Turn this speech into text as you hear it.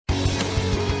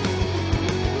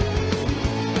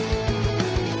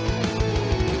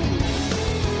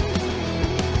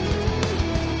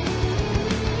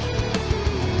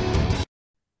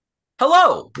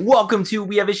Hello, welcome to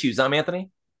We Have Issues. I'm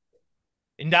Anthony.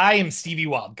 And I am Stevie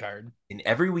Wildcard. And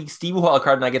every week, Stevie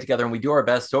Wildcard and I get together and we do our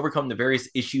best to overcome the various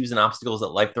issues and obstacles that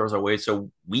life throws our way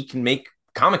so we can make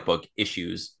comic book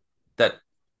issues that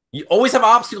you always have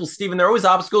obstacles, Steven. There are always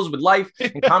obstacles with life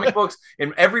and comic books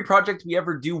and every project we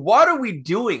ever do. What are we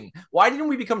doing? Why didn't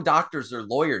we become doctors or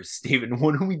lawyers, Steven?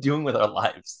 What are we doing with our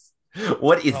lives?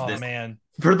 What is Oh this? man.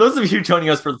 For those of you joining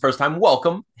us for the first time,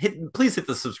 welcome. Please hit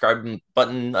the subscribe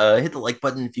button, hit the like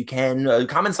button if you can.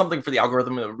 Comment something for the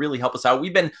algorithm; it would really help us out.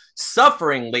 We've been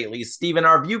suffering lately, Steven.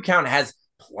 Our view count has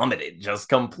plummeted, just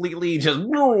completely, just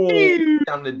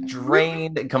down the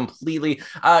drain completely.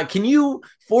 Can you,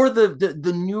 for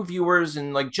the new viewers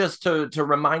and like just to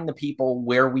remind the people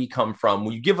where we come from,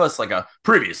 will you give us like a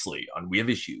previously on We Have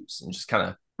Issues and just kind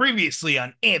of Previously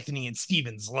on Anthony and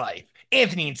Steven's life.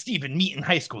 Anthony and Steven meet in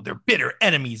high school. They're bitter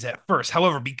enemies at first,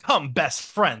 however, become best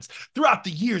friends. Throughout the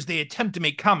years, they attempt to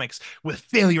make comics with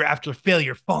failure after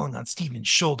failure falling on Steven's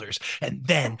shoulders. And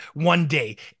then one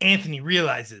day, Anthony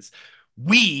realizes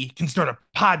we can start a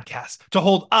podcast to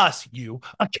hold us, you,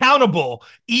 accountable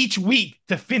each week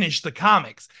to finish the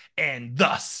comics. And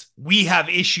thus, We Have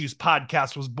Issues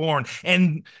podcast was born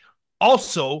and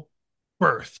also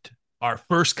birthed our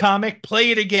first comic, Play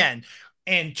It Again,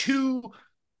 and two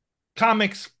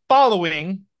comics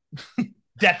following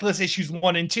Deathless issues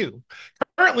 1 and 2.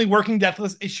 Currently working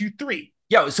Deathless issue 3.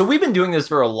 yeah, so we've been doing this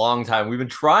for a long time. We've been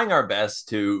trying our best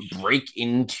to break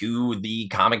into the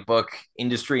comic book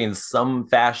industry in some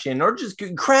fashion, or just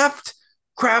craft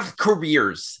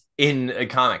careers in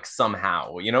comics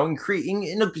somehow, and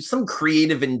creating some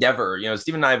creative endeavor.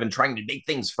 Steve and I have been trying to make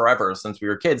things forever since we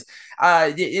were kids.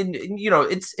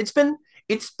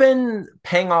 It's been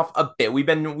paying off a bit. We've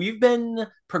been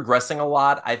progressing a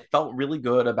lot. I felt really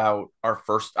good about our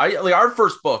first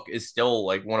book is still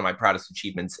like one of my proudest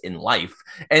achievements in life.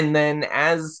 And then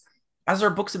as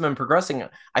our books have been progressing,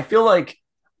 I feel like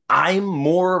I'm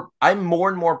more and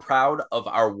more proud of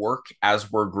our work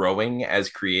as we're growing as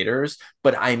creators,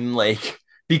 but I'm like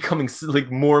becoming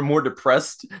like more and more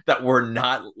depressed that we're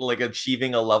not like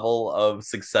achieving a level of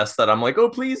success that I'm like, oh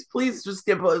please just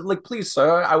give like please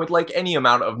sir, I would like any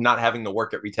amount of not having to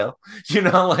work at retail.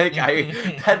 Like I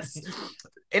that's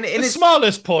and The it's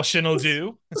smallest portion will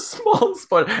do. small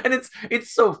spot and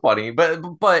it's so funny but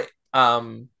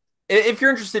if you're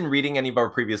interested in reading any of our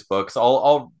previous books,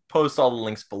 I'll post all the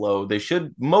links below. They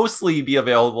should mostly be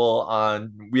available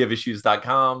on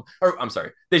wehaveissues.com, or I'm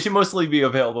sorry, they should mostly be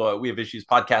available at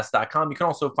wehaveissuespodcast.com. You can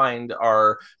also find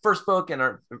our first book and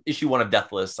our issue 1 of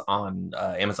Deathless on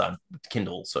Amazon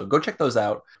Kindle, so go check those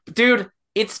out. But dude,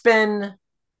 it's been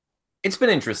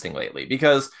interesting lately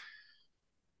because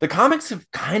the comics have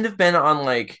kind of been on,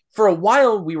 like, for a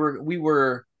while we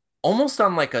were almost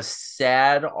on like a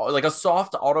sad, like a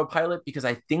soft autopilot, because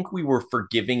I think we were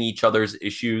forgiving each other's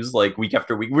issues like week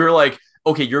after week. We were like,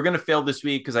 okay, you're gonna fail this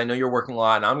week because I know you're working a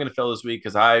lot, and I'm gonna fail this week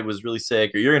because I was really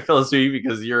sick, or you're gonna fail this week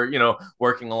because you're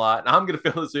working a lot, and I'm gonna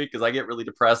fail this week because I get really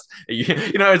depressed.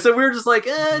 And so we were just like,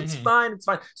 it's Mm-hmm. fine, it's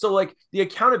fine. So like the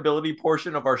accountability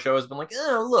portion of our show has been like,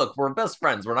 look, we're best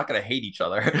friends, we're not gonna hate each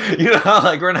other. Like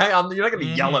you're not gonna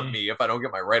yell at Mm-hmm. me if I don't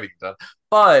get my writing done.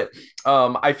 But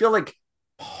I feel like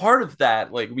part of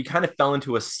that, like, we kind of fell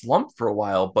into a slump for a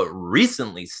while, but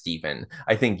recently, Stephen,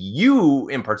 I think you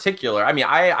in particular, I mean,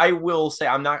 I will say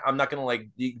I'm not gonna like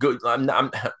go, I'm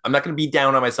not gonna be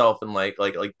down on myself and like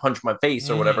punch my face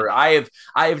or Mm-hmm. whatever. I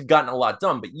have gotten a lot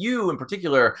done, but you in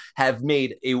particular have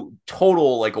made a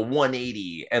total like a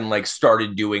 180 and like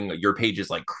started doing your pages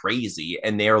like crazy,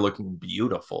 and they are looking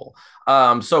beautiful.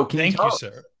 So can you Thank you, tell,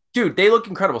 sir. dude, they look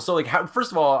incredible. So like,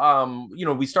 first of all,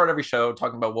 we start every show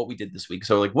talking about what we did this week.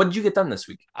 So like, what did you get done this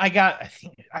week? I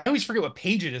think I always forget what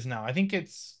page it is now. I think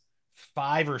it's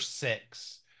 5 or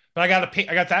 6. But I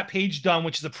got that page done,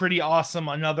 which is a pretty awesome,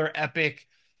 another epic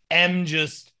M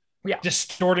just Yeah.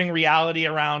 distorting reality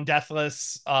around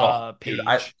Deathless Oh, dude,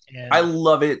 I page. I And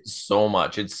love it so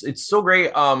much. It's so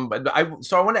great. But I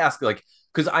want to ask, like,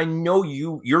 because I know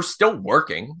you're still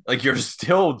working, like you're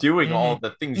still doing all mhm. of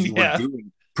the things you were Yeah.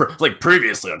 doing like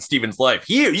previously on Steven's life.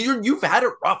 Here, you've had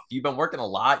it rough. You've been working a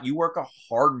lot. You work a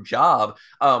hard job.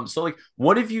 So like,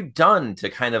 what have you done to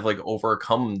kind of like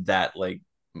overcome that, like,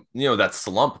 that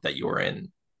slump that you were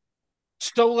in?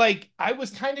 So like I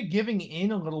was kind of giving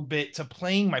in a little bit to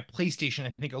playing my PlayStation,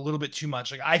 I think a little bit too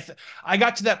much. Like I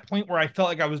got to that point where I felt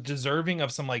like I was deserving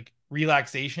of some like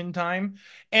relaxation time.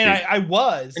 And Dude, I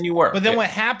was, and you were, but then yeah. what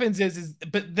happens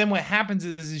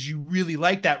is you really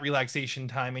like that relaxation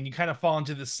time and you kind of fall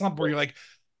into this slump where you're like,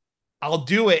 I'll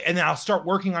do it and then I'll start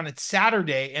working on it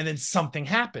Saturday and then something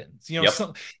happens. Yep.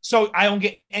 So I don't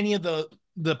get any of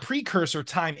the precursor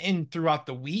time in throughout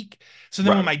the week. So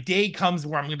then when Right. my day comes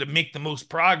where I'm going to make the most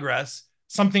progress,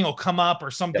 something will come up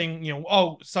or Yep. something,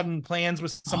 oh, sudden plans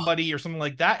with Oh, somebody or something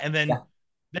like that. And yeah. then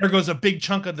there goes a big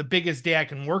chunk of the biggest day I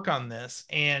can work on this.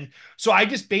 And so I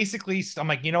just basically, I'm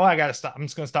like, I got to stop. I'm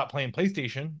just going to stop playing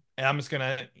PlayStation and I'm just going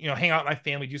to, hang out with my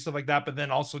family, do stuff like that. But then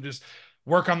also just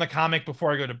work on the comic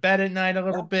before I go to bed at night a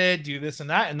little bit, do this and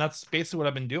that. And that's basically what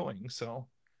I've been doing. So,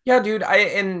 Yeah, dude.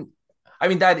 I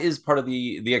mean that is part of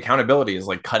the accountability is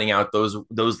like cutting out those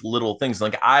little things.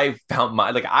 Like I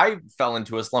fell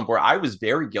into a slump where I was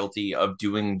very guilty of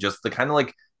doing just the kind of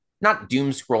like not doom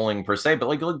scrolling per se, but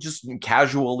like just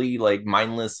casually, like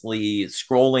mindlessly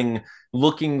scrolling,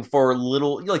 looking for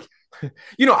little like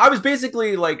I was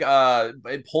basically like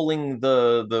pulling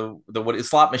the what is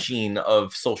slot machine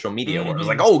of social media where I was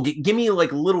like, mm-hmm. oh, give me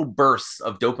like little bursts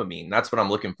of dopamine. That's what I'm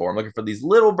looking for. I'm looking for these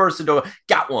little bursts of dopamine.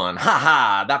 Got one. Ha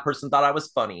ha. That person thought I was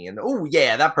funny. And oh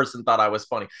yeah, that person thought I was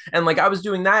funny. And like I was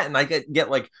doing that and I get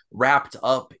like wrapped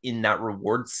up in that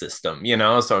reward system,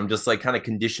 So I'm just like kind of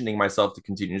conditioning myself to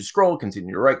continue to scroll,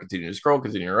 continue to write, continue to scroll,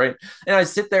 continue to write. And I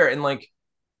sit there and like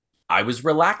I was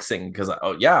relaxing because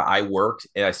I worked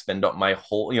and I spend up my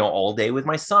whole all day with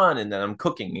my son, and then I'm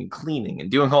cooking and cleaning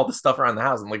and doing all this stuff around the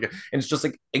house, and it's just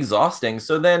like exhausting.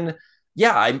 So then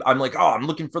I'm like, oh, I'm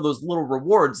looking for those little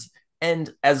rewards, and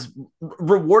as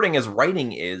rewarding as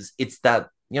writing is, it's that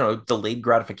delayed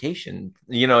gratification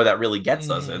that really gets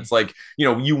us. Mm-hmm. It's like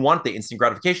you want the instant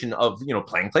gratification of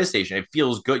playing PlayStation. It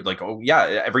feels good, like, oh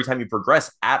yeah, every time you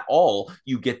progress at all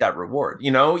you get that reward,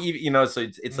 so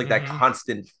it's like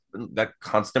Mm-hmm. that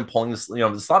constant pulling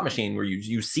the slot machine where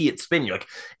you see it spin. You're like,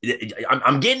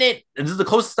 I'm getting it. This is the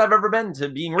closest I've ever been to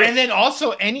being rich. And then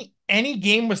also any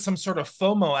game with some sort of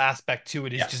FOMO aspect to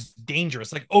it is Yes, just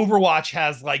dangerous. Like Overwatch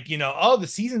has like, oh, the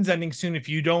season's ending soon. If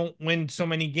you don't win so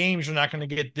many games, you're not going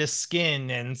to get this skin.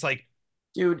 And it's like,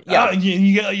 dude. oh,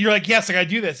 Yeah, you're like, yes, I got to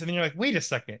do this. And then you're like, wait a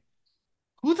second.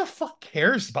 Who the fuck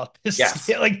cares about this yes.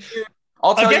 skin? Like Dude,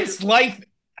 I'll tell you. against life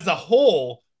as a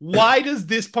whole, why does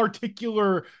this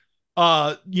particular,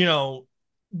 uh, you know,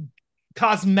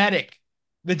 cosmetic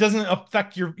that doesn't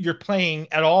affect your playing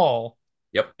at all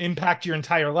Yep. impact your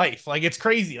entire life? Like it's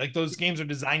crazy. Like those games are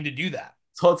designed to do that.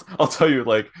 So I'll tell you,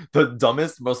 like the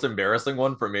dumbest, most embarrassing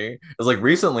one for me is like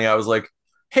recently I was like,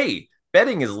 hey,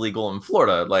 betting is legal in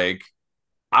Florida. Like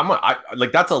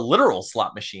like that's a literal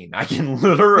slot machine. I can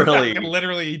I can literally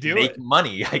literally do make it.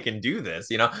 money. I can do this.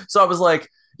 So I was like,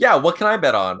 yeah, what can I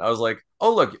bet on? I was like,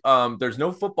 oh look, there's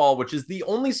no football, which is the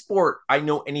only sport I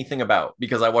know anything about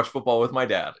because I watch football with my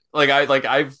dad.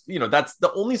 I've that's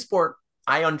the only sport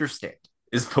I understand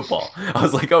is football. I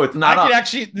was like, oh, it's I not could on.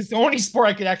 actually, this is the only sport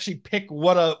I could actually pick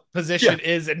what a Yeah, position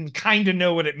is and kind of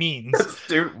know what it means.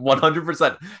 dude,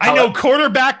 100%. I know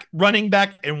quarterback, running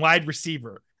back, and wide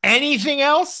receiver. Anything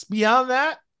else beyond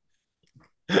that?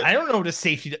 I don't know what a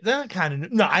safety. That kind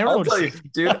of no. I don't know I'll what a tell you, safety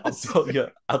dude. I'll does. tell you.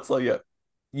 I'll tell you.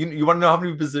 You want to know how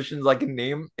many positions I can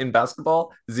name in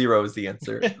basketball? Zero is the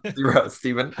answer. Zero,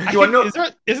 Steven. I You want think to know?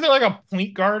 isn't there like a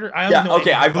point guard? I don't Yeah. know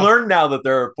Okay. anything I've about. learned now that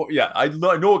there are. Yeah. I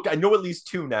know at least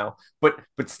two now. But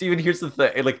Steven, here's the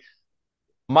thing. Like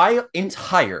my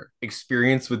entire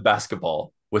experience with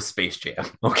basketball was Space Jam.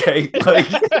 Okay. Like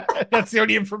That's the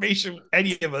only information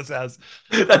any of us has.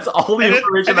 that's all the And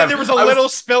information then there was a I was. little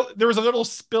spill. There was a little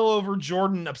spillover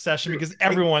Jordan obsession because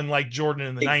everyone liked Jordan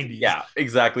in the '90s. Yeah,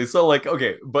 exactly. So like,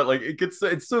 okay, but like it's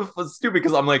so stupid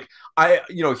because I'm like,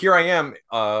 here I am,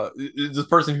 this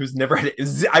person who's never had,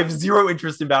 I have zero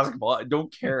interest in basketball. I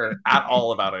don't care at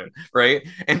all about it, right?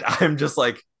 And I'm just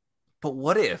like, but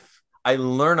what if I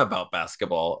learn about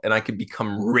basketball and I can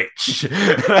become rich?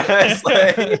 It's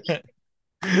like,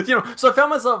 so I found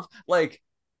myself like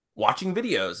watching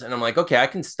videos and I'm like, okay, I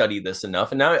can study this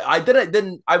enough. And now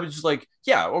then I was just like,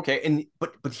 yeah, okay. And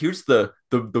but here's the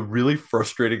really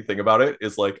frustrating thing about it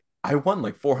is like I won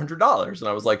like $400 and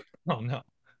I was like, Oh no.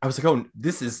 oh,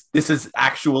 this is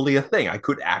actually a thing. I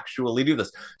could actually do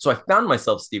this. So I found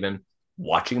myself, Stephen,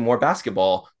 watching more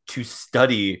basketball to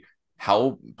study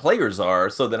how players are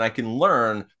so then I can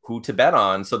learn who to bet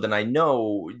on so then I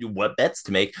know what bets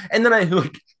to make. And then I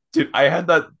like, dude, I had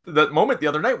that moment the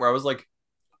other night where I was like,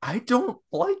 I don't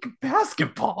like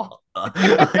basketball.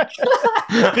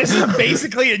 This is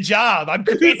basically a job. I'm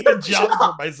creating a job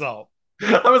for myself.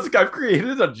 I was like, I've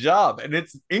created a job and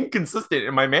it's inconsistent,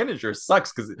 and my manager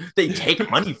sucks because they take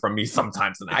money from me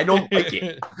sometimes, and I don't like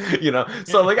it.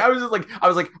 So like, I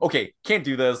was like, okay, can't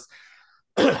do this.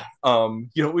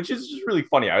 Which is just really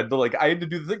funny. I had to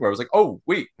do the thing where I was like, oh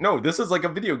wait, no, this is like a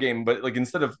video game, but like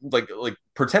instead of like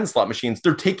pretend slot machines,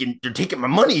 they're taking my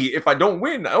money if I don't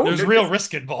win. Oh, There's real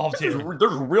risk involved there's, here.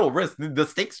 there's real risk. The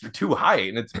stakes are too high,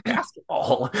 and it's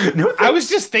basketball. No I thank was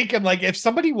just thinking, like, if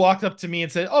somebody walked up to me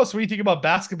and said, "Oh, so what do you think about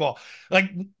basketball?"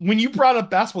 Like, when you brought up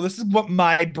basketball, this is what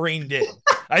my brain did.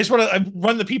 I just want to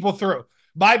run the people through.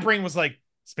 My brain was like,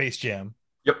 Space Jam.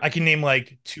 Yep. I can name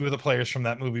like two of the players from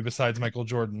that movie besides Michael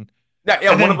Jordan. Yeah,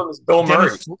 yeah. And One of then them is Bill Murray.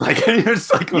 Dennis, Like,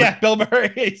 it's like, yeah, Bill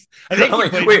Murray. I I'm think he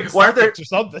like, played for the wait, why are there? Celtics or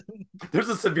something. There's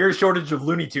a severe shortage of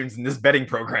Looney Tunes in this betting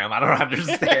program. I don't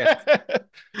understand. Where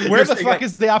You're the saying fuck like,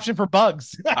 is the option for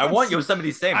bugs? I want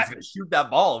Yosemite Sam. He's gonna shoot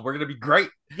that ball. We're gonna be great.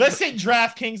 Listen,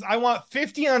 DraftKings, I want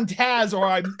 50 on Taz or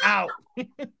I'm out.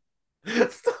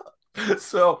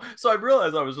 So I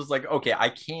realized I was just like, okay, I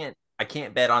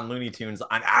can't bet on Looney Tunes.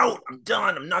 I'm out. I'm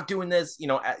done. I'm not doing this.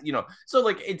 So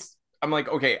like I'm like,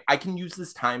 okay, I can use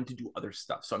this time to do other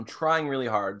stuff. So I'm trying really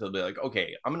hard to be like,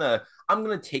 okay, I'm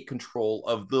gonna take control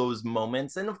of those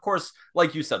moments. And of course,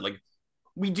 like you said, like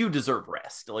we do deserve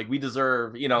rest. Like we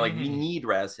deserve, like we Mm-hmm. need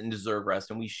rest and deserve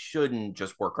rest, and we shouldn't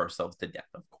just work ourselves to death,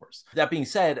 of course. That being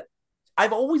said,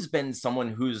 I've always been someone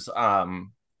who's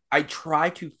I try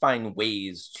to find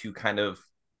ways to kind of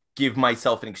give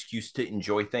myself an excuse to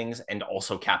enjoy things and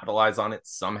also capitalize on it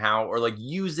somehow, or like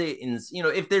use it in,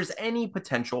 if there's any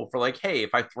potential for like, hey,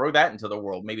 if I throw that into the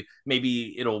world,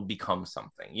 maybe it'll become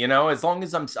something, as long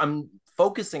as I'm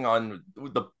focusing on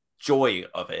the joy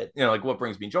of it, like what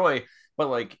brings me joy. But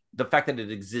like the fact that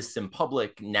it exists in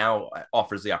public now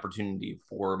offers the opportunity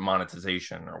for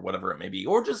monetization or whatever it may be,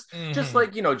 or just Mm-hmm.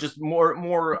 like, just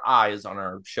more eyes on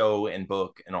our show and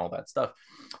book and all that stuff.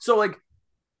 So like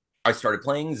I started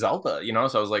playing Zelda,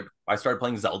 so I started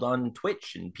playing Zelda on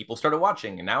Twitch and people started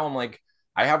watching, and now I'm like,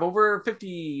 I have over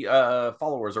 50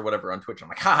 followers or whatever on Twitch. I'm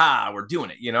like, haha, we're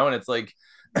doing it, and it's like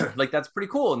like that's pretty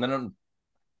cool. And then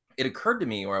it occurred to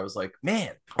me where I was like,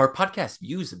 man, our podcast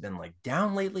views have been like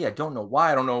down lately. I don't know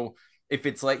why. I don't know if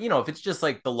it's like, if it's just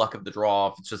like the luck of the draw,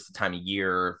 if it's just the time of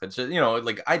year, if it's just,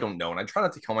 like I don't know. And I try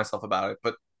not to kill myself about it,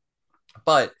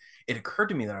 but it occurred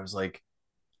to me that I was like,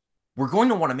 we're going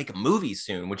to want to make a movie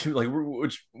soon, which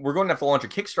we're going to have to launch a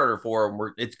Kickstarter for,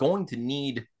 and it's going to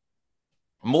need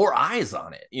more eyes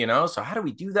on it. So how do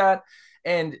we do that?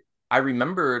 And I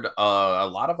remembered a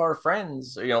lot of our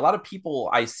friends, a lot of people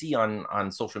I see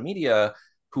on social media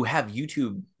who have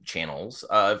YouTube channels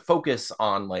focus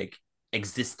on like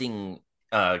existing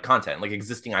content, like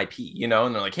existing IP, and they're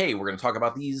like, hey, we're going to talk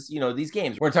about these, these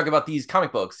games. We're going to talk about these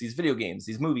comic books, these video games,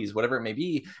 these movies, whatever it may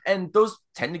be. And those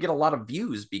tend to get a lot of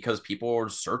views because people are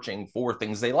searching for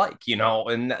things they like,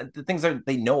 and the things that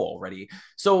they know already.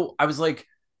 So I was like,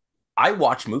 I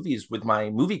watch movies with my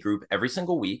movie group every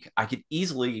single week. I could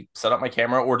easily set up my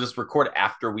camera or just record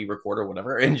after we record or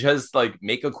whatever and just like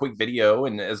make a quick video.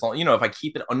 And as long, if I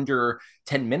keep it under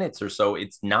 10 minutes or so,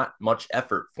 it's not much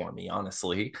effort for me,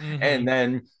 honestly. Mm-hmm. And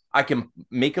then I can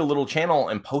make a little channel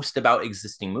and post about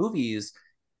existing movies.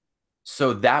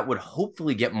 So that would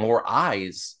hopefully get more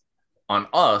eyes on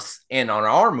us and on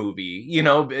our movie,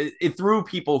 it through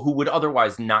people who would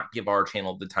otherwise not give our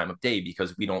channel the time of day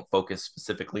because we don't focus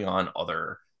specifically on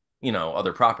other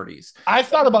properties. I've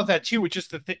thought about that too, with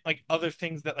just like other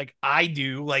things that like I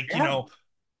do, like, Yeah.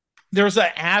 there's an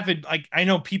avid, like, I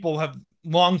know people have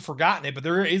long forgotten it, but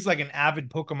there is like an avid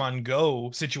Pokemon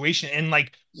Go situation. And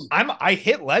like I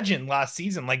hit legend last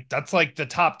season. Like that's like the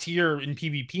top tier in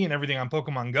PvP and everything on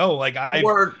Pokemon Go. Like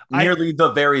Or I nearly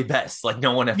the very best, like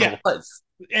no one ever yeah. was.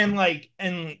 And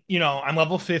I'm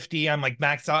level 50, I'm like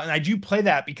maxed out. And I do play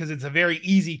that because it's a very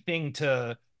easy thing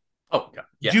to Oh god,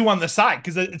 yeah, do on the side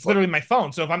because of it's course. literally my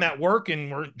phone. So if I'm at work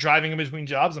and we're driving in between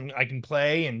jobs, I can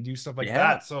play and do stuff like Yeah,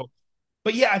 that. So,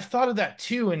 but yeah, I've thought of that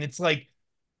too. And it's like,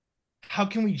 how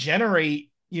can we generate,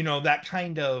 that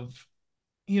kind of,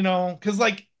 because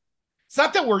like, it's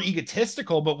not that we're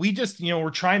egotistical, but we just, we're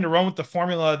trying to run with the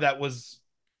formula that was,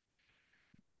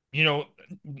 you know,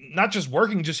 not just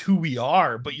working, just who we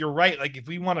are. But you're right. Like, if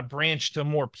we want to branch to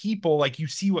more people, like you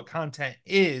see what content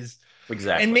is, and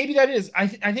exactly. maybe that is. I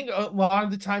think a lot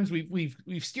of the times we've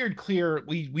steered clear.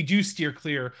 We do steer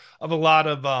clear of a lot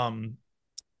of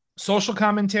social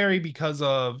commentary because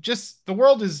of just the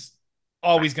world is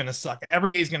always going to suck.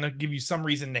 Everybody's going to give you some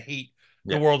reason to hate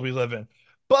the Yeah, world we live in.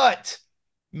 But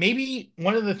maybe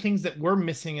one of the things that we're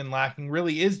missing and lacking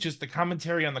really is just the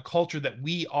commentary on the culture that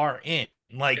we are in.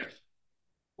 yeah,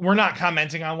 we're not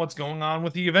commenting on what's going on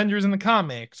with the Avengers in the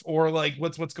comics, or like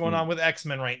what's going Mm. on with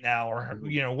X-Men right now, or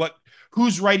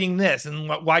who's writing this, and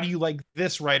why do you like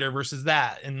this writer versus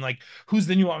that, and like who's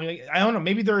the new one. I don't know,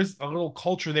 maybe there is a little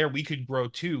culture there we could grow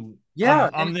too Yeah,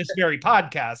 on this very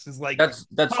podcast, is like that's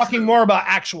talking true. more about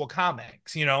actual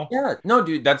comics. Yeah, no,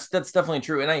 dude, that's definitely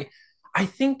true. And I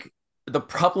think the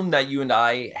problem that you and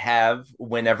I have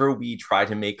whenever we try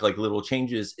to make like little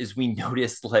changes is we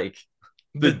notice like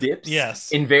the dips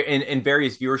Yes. in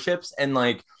various viewerships, and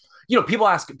like people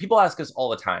ask us all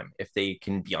the time if they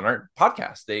can be on our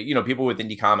podcast. They, people with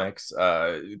indie comics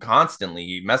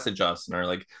constantly message us and are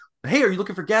like, hey, are you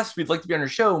looking for guests? We'd like to be on your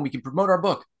show and we can promote our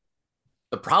book.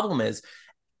 The problem is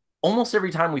almost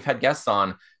every time we've had guests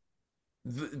on,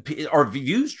 our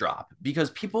views drop because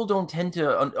people don't tend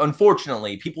to,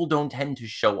 unfortunately, people don't tend to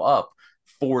show up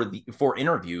for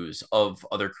interviews of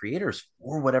other creators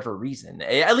for whatever reason,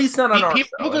 at least not on our People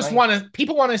show. And just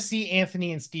I want to see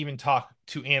Anthony and Steven talk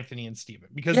to Anthony and Steven,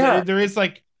 because Yeah, there is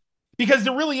like, because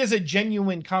there really is a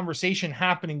genuine conversation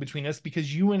happening between us,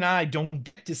 because you and I don't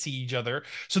get to see each other.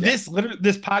 So yeah,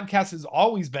 this podcast has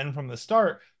always been, from the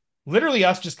start, literally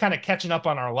us just kind of catching up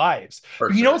on our lives. for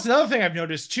But you know sure. what's another thing I've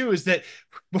noticed too, is that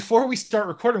before we start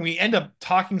recording, we end up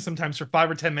talking sometimes for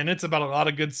 5 or 10 minutes about a lot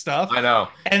of good stuff, I know.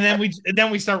 and then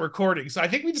we start recording. So I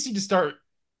think we just need to start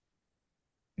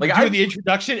Like doing I the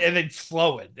introduction and then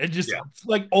flow it, and just Yeah,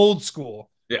 like old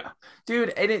school. yeah, dude,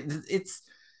 and it's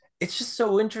just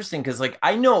so interesting because like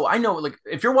I know like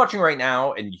if you're watching right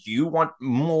now and you want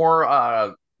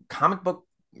more comic book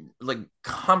like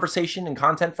conversation and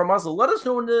content from us, let us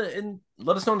know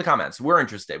let us know in the comments. We're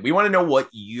interested. We want to know what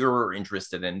you're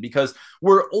interested in, because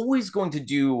we're always going to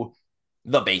do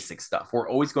the basic stuff. We're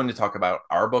always going to talk about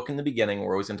our book in the beginning.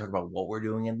 We're always going to talk about what we're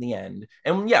doing in the end.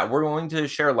 And yeah, we're going to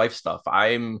share life stuff.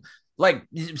 I'm like,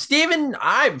 Steven,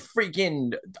 I'm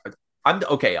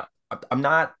okay. I'm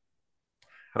not,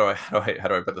 how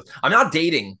do I put this? I'm not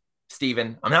dating,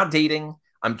 Steven. I'm not dating.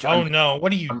 Oh no,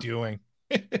 what are you I'm doing?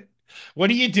 What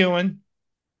are you doing?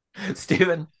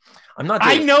 Steven. I'm not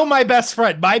I dating. know my best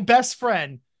friend. My best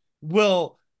friend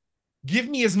will give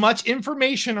me as much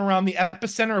information around the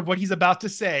epicenter of what he's about to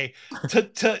say,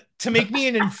 to make me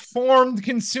an informed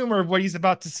consumer of what he's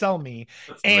about to sell me.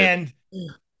 That's amazing.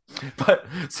 And But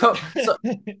so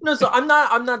no, so I'm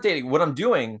not dating. What I'm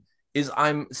doing is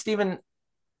I'm Steven.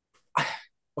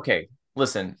 Okay,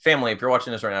 listen, family, if you're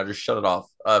watching this right now, just shut it off.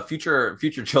 Future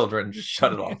children, just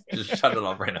shut it off. Just shut it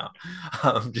off right now.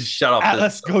 Just shut off this.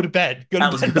 Atlas, go to bed. Go to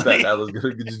Atlas, go bed, to bed. buddy. Atlas,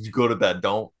 just go to bed.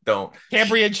 Don't.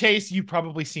 Cambria and Chase, you've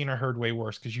probably seen or heard way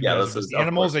worse, because you Yeah, guys are this just is of course.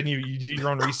 animals, and you do your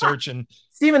own research. And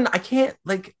Steven, I can't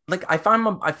like I find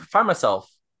myself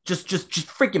just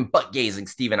freaking butt gazing,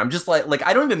 Steven. I'm just like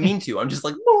I don't even mean to. I'm just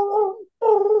like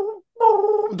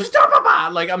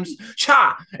like I'm just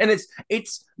cha, and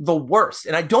it's the worst,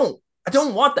 and I don't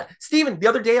want that. Steven, the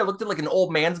other day I looked at like an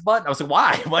old man's butt and I was like,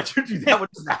 why? Why'd you do that? What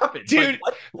just happened? Like, dude,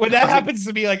 what? when I that was like, happens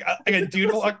to me, like a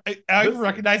dude, I listen,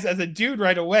 recognize it as a dude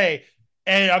right away,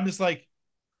 and I'm just like,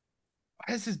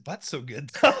 why is his butt so good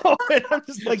though? And I'm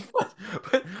just like, but,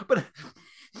 but,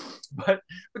 but,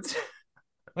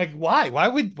 but why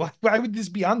would this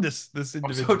be on this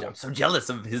individual? I'm so jealous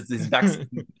of his,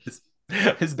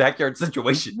 his backyard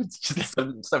situation. It's just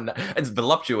it's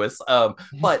voluptuous.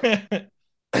 But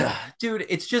dude,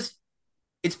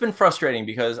 it's been frustrating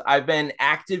because I've been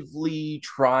actively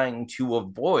trying to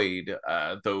avoid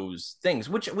those things,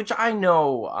 which I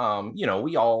know,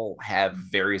 we all have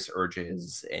various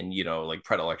urges and like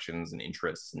predilections and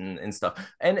interests and stuff,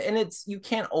 and it's you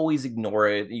can't always ignore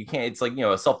it. You can't. It's like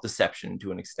a self deception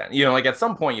to an extent. Like at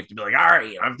some point you have to be like, all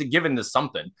right, I have to give into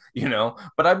something.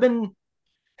 But I've been,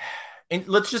 and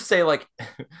let's just say like,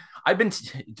 I've been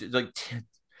like,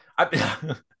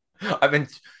 I've, I've been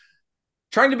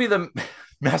trying to be the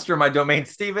master of my domain,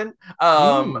 Steven.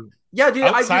 Ooh, Yeah, dude.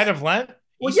 outside of Lent,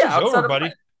 Well, yeah, Easter's over, outside of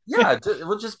buddy. yeah,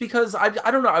 well, just because I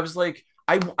don't know. I was like,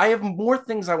 I have more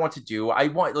things I want to do. I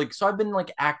want like so I've been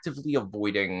like actively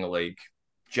avoiding like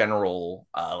general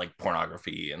like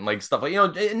pornography and like stuff like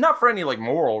not for any like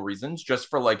moral reasons, just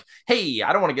for like, hey,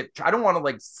 I don't want to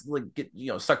like get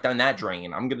sucked down that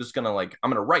drain. Just gonna like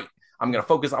I'm gonna write. I'm gonna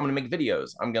focus. I'm gonna make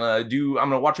videos. I'm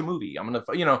gonna watch a movie. I'm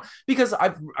gonna because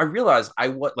I realized I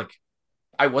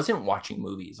wasn't watching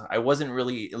movies. I wasn't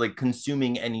really like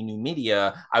consuming any new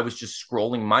media. I was just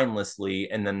scrolling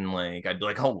mindlessly, and then like I'd be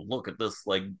like, "Oh, look at this!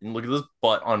 Like, look at this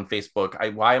butt on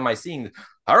Facebook. Why am I seeing?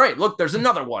 All right, look, there's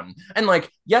another one." And like,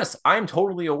 yes, I'm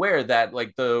totally aware that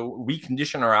like we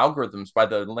condition our algorithms by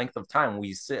the length of time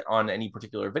we sit on any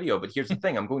particular video. But here's the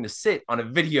thing: I'm going to sit on a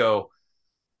video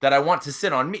that I want to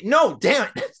sit on me. No, damn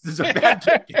it. This is a bad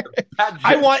joke. Bad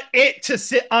I joke. want it to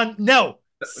sit on. No,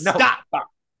 No, stop. stop.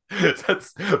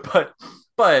 That's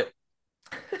but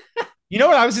You know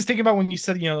what I was just thinking about when you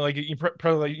said, like you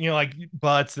probably, like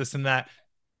butts, this and that.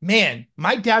 Man,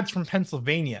 my dad's from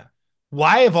Pennsylvania.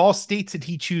 Why of all states did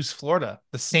he choose Florida,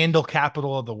 the sandal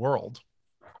capital of the world?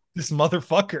 This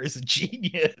motherfucker is a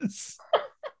genius.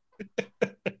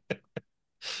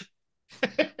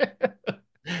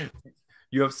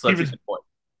 you have such a Even good point.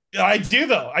 I do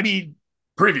though. I mean,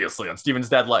 Previously on Steven's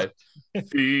Dad Live.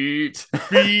 Feet.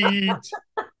 feet.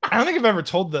 I don't think I've ever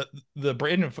told the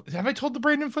Braden Foot. Have I told the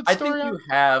Braden Foot I think story? you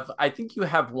have. I think you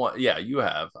have one. Yeah, you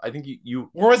have. I think you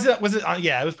Or was it on,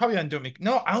 yeah, it was probably on Don't Make.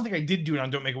 No, I don't think I did do it on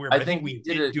Don't Make It Weird, I but I think think we we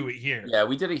did did it. do it here. Yeah,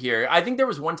 we did it here. I think there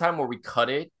was one time where we cut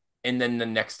it, and then the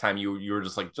next time you were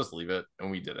just like, just leave it, and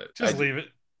we did it. Just leave it.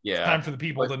 It's Yeah, time for the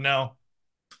people to know.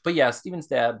 but yeah, Steven's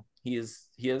dad, he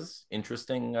has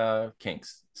interesting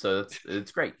kinks, so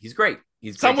it's great. He's great.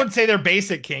 He's Some great. would say they're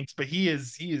basic kinks, but he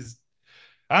is.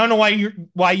 I don't know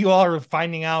why you all are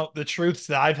finding out the truths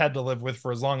that I've had to live with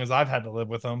for as long as I've had to live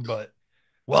with them. But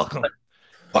welcome,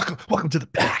 welcome to the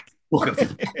pack. Welcome to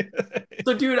the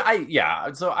So dude,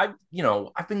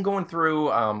 I've been going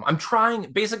through I'm trying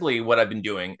basically what I've been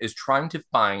doing is trying to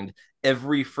find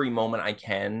every free moment I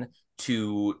can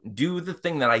to do the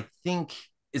thing that I think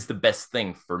is the best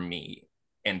thing for me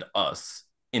and us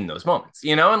in those moments,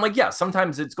 And like, yeah,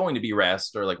 sometimes it's going to be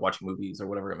rest or like watching movies or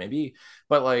whatever it may be,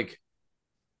 but like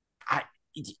I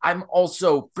I'm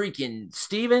also freaking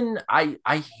Steven. I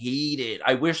hate it.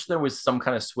 I wish there was some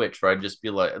kind of switch where I'd just be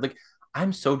like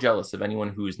I'm so jealous of anyone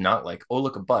who's not like, oh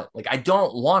look a butt. Like I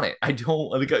don't want it. I don't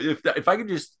like if I could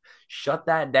just shut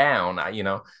that down,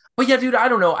 But yeah, dude, I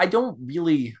don't know. I don't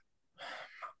really.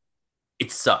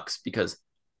 It sucks because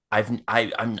I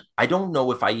don't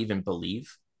know if I even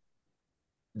believe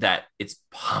that it's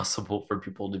possible for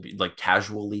people to be like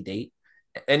casually date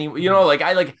anyway,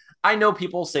 I know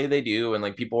people say they do, and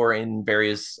like people are in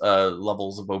various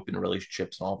levels of open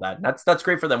relationships and all that, and that's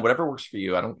great for them, whatever works for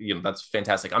you. I don't, that's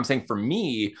fantastic. I'm saying for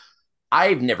me,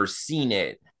 I've never seen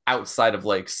it outside of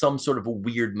like some sort of a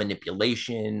weird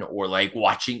manipulation or like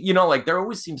watching, like there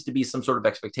always seems to be some sort of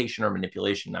expectation or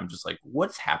manipulation. I'm just like,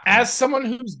 what's happening? As someone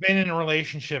who's been in a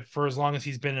relationship for as long as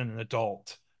he's been an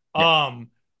adult, Yeah.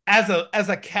 as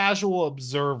a casual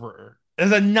observer,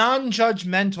 as a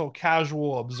non-judgmental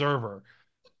casual observer,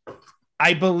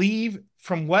 I believe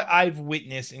from what I've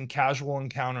witnessed in casual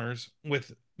encounters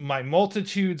with my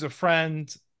multitudes of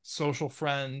friends, social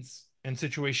friends, and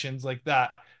situations like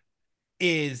that,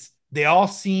 is they all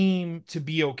seem to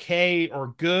be okay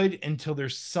or good until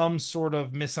there's some sort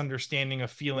of misunderstanding of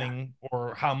Yeah. feeling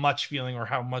or how much feeling or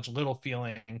how much little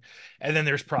feeling. And then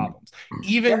there's problems. Yeah.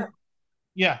 Even,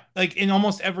 yeah, like in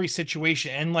almost every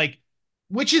situation. And like,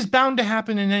 which is bound to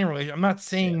happen in any relationship. I'm not Yeah.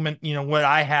 saying, what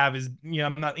I have is,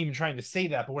 I'm not even trying to say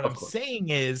that. But what Of I'm course. saying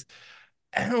is,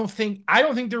 I don't think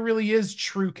there really is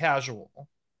true casual.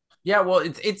 Yeah. Well,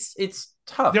 it's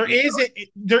tough. There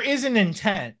is an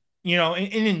intent,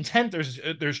 in intent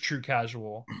there's true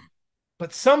casual,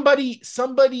 but somebody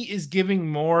is giving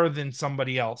more than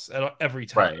somebody else at every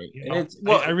time, Right. you And know. it's I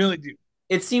well, really do.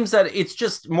 it seems that it's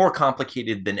just more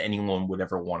complicated than anyone would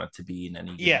ever want it to be in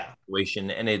any given Yeah, situation.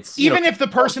 And it's, even if the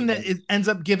person that ends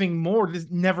up giving more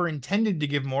is never intended to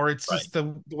give more, it's right. just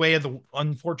the way of the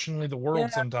unfortunately the Yeah.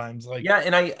 world sometimes, like Yeah.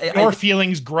 And I your think,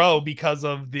 feelings grow because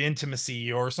of the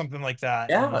intimacy or something like that.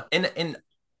 yeah. And And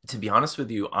to be honest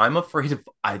with you, I'm afraid of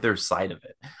either side of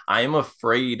it. I am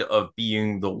afraid of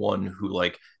being the one who,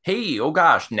 like, hey, oh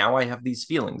gosh, now I have these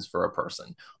feelings for a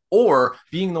person, or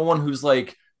being the one who's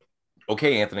like,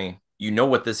 okay, Anthony, you know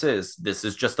what this is. This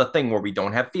is just a thing where we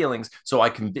don't have feelings. So I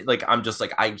can be like, I'm just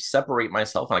like, I separate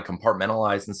myself and I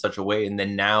compartmentalize in such a way. And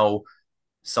then now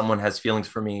someone has feelings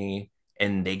for me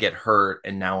and they get hurt.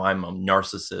 And now I'm a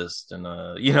narcissist and,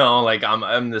 like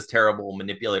I'm this terrible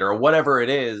manipulator or whatever it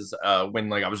is. When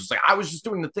like, I was just like, I was just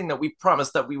doing the thing that we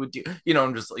promised that we would do,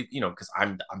 I'm just like, cause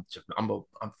I'm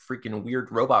a freaking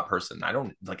weird robot person. I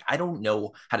don't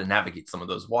know how to navigate some of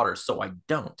those waters. So I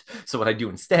don't. So what I do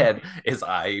instead is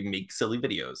I make silly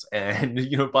videos and,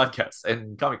 podcasts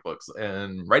and comic books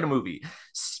and write a movie.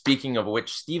 Speaking of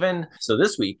which, Steven, so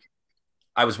this week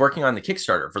I was working on the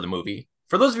Kickstarter for the movie.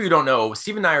 For those of you who don't know,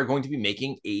 Steve and I are going to be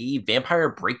making a vampire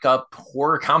breakup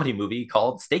horror comedy movie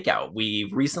called Stakeout. We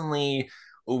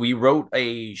wrote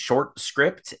a short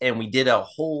script and we did a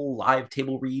whole live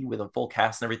table read with a full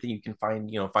cast and everything. You can find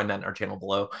that in our channel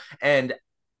below. And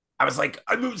I was like,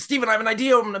 Steven, I have an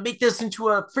idea. I'm going to make this into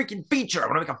a freaking feature. I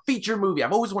want to make a feature movie.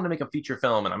 I've always wanted to make a feature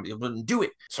film, and I'm able to do it.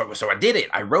 So I did it.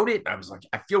 I wrote it. And I was like,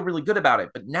 I feel really good about it.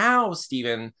 But now,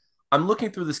 Steven, I'm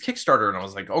looking through this Kickstarter, and I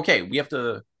was like, okay, we have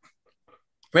to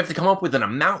come up with an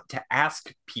amount to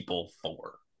ask people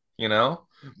for, you know?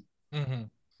 Mm-hmm.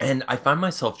 And I find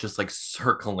myself just like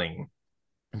circling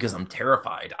because I'm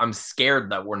terrified. I'm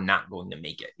scared that we're not going to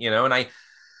make it, And I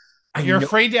You're know,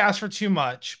 afraid to ask for too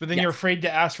much, but then you're yes, afraid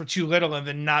to ask for too little and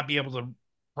then not be able to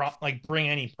like bring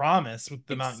any promise with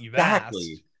the amount you've asked.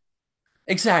 exactly.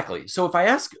 Exactly. So if I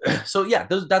ask, so yeah,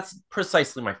 that's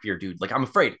precisely my fear, dude. Like, I'm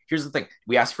afraid. Here's the thing: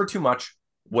 we ask for too much.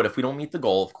 What if we don't meet the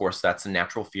goal? Of course, that's a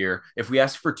natural fear. If we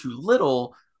ask for too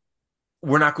little,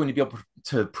 we're not going to be able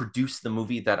to produce the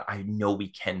movie that I know we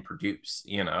can produce,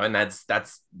 and that's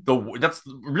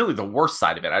really the worst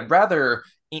side of it. I'd rather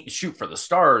shoot for the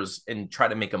stars and try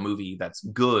to make a movie that's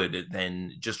good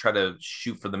than just try to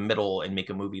shoot for the middle and make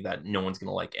a movie that no one's going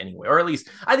to like anyway. Or at least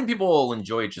I think people will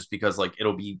enjoy it just because like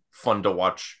it'll be fun to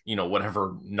watch,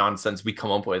 whatever nonsense we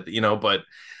come up with, but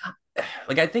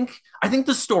like I think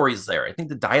the story's there. I think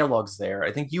the dialogue's there.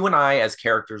 I think you and I as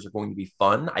characters are going to be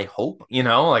fun. I hope,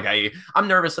 like I'm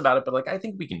nervous about it, but like I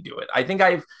think we can do it. I think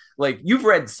I've like you've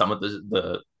read some of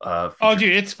the Oh, feature,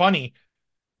 dude, it's funny.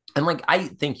 and like I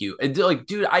thank you. Like,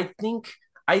 dude, I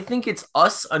think it's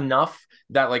us enough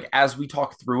that like as we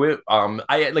talk through it,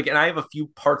 I like and I have a few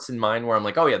parts in mind where I'm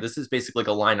like, oh yeah, this is basically like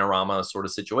a linorama sort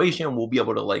of situation. We'll be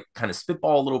able to like kind of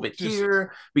spitball a little bit Just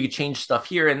here. We could change stuff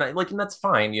here, and and that's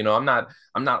fine. I'm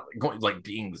not going like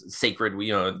being sacred.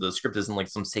 The script isn't like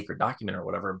some sacred document or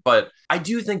whatever. But I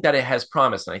do think that it has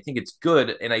promise, and I think it's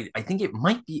good, and I think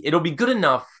it'll be good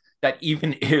enough that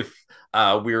even if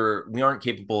we aren't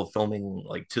capable of filming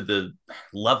like to the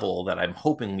level that I'm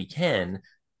hoping we can,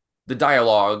 the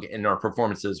dialogue and our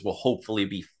performances will hopefully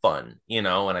be fun, and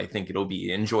I think it'll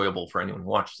be enjoyable for anyone who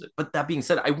watches it. But that being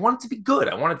said, I want it to be good.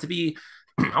 I want it to be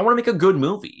I want to make a good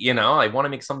movie, I want to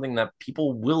make something that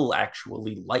people will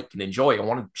actually like and enjoy. I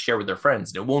want to share with their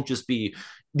friends. And it won't just be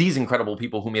these incredible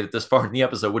people who made it this far in the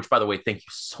episode, which by the way, thank you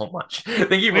so much.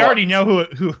 Thank you we for already know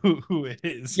who it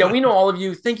is. yeah, we know all of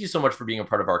you. Thank you so much for being a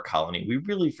part of our colony. We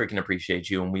really freaking appreciate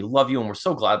you, and we love you, and we're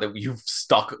so glad that you've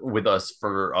stuck with us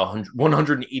for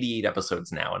 188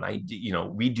 episodes now.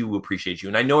 And we do appreciate you.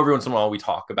 And I know every once in a while we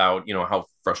talk about, how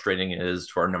frustrating it is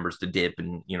for our numbers to dip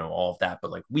and all of that, but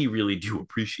like we really do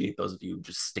appreciate those of you who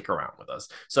just stick around with us.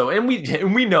 So, and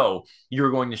we know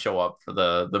you're going to show up for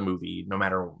the movie, no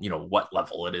matter what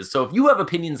level it is. So if you have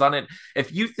opinions on it,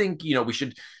 if you think we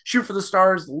should shoot for the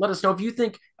stars, let us know. If you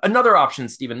think another option,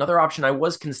 Steve, another option I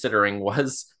was considering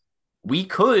was we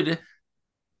could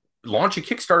launch a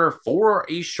Kickstarter for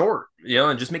a short,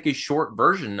 and just make a short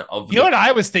version of You know the what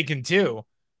I was thinking too?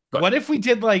 Good. What if we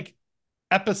did like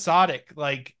episodic,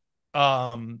 like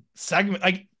segment,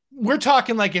 like we're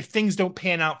talking like if things don't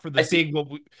pan out for the I see.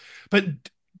 big, but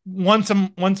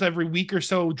once every week or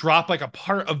so, drop like a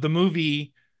part of the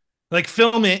movie, like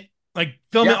film it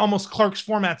Yeah. almost Clerks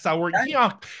format style, where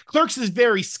Yeah. Clerks is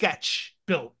very sketch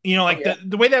built. Oh Like yeah.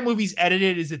 the way that movie's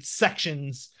edited is it's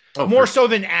sections Oh, for more sure. so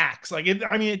than acts. Like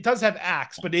I mean, it does have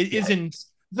acts, but it Yeah. isn't.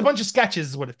 It's a bunch of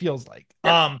sketches, is what it feels like.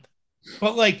 Yeah.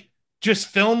 But like just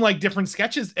film like different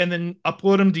sketches and then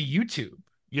upload them to YouTube.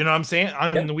 You know what I'm saying?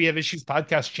 Yeah. On the We Have Issues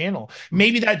podcast channel.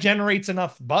 Maybe that generates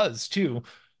enough buzz too.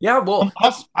 Yeah. Well,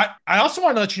 I also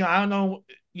want to let you know, I don't know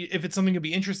if it's something you'll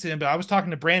be interested in, but I was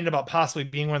talking to Brandon about possibly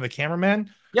being one of the cameramen.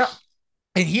 yeah.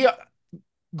 And he,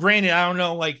 granted, I don't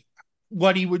know like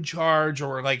what he would charge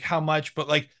or like how much, but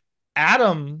like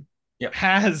Adam Yeah.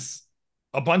 has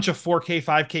a bunch of 4K,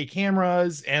 5K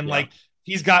cameras and Yeah. like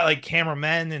he's got like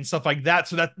cameramen and stuff like that.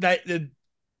 So that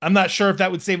I'm not sure if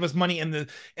that would save us money in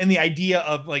the idea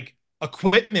of like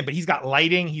equipment, but he's got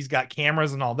lighting, he's got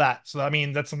cameras and all that. So I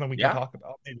mean, that's something we can Yeah. talk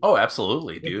about maybe Oh,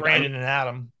 absolutely, with dude. Brandon and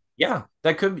Adam. Yeah,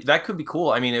 that could be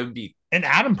cool. I mean, it would be And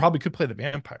Adam probably could play the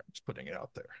vampire, just putting it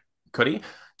out there. could he?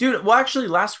 Dude, well actually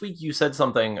last week you said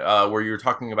something where you were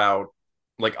talking about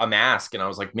like a mask, and I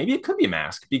was like, maybe it could be a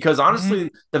mask because Mm-hmm.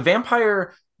 honestly, the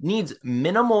vampire needs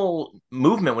minimal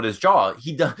movement with his jaw.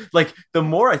 He does like the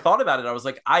more I thought about it, I was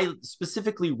like, I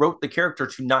specifically wrote the character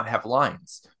to not have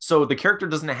lines. So the character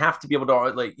doesn't have to be able to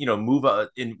like, move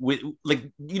in with like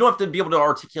you don't have to be able to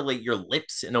articulate your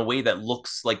lips in a way that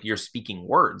looks like you're speaking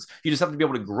words. You just have to be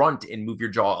able to grunt and move your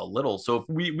jaw a little. So if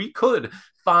we could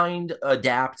find,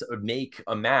 adapt, or make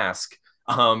a mask,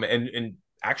 and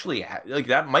actually like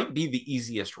that might be the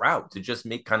easiest route to just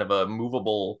make kind of a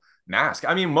movable mask.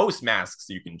 I mean, most masks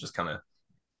you can just kind of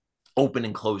open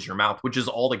and close your mouth, which is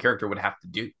all the character would have to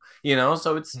do.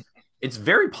 So It's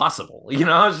very possible.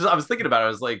 I was thinking about it. I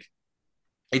was like,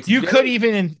 it's You could very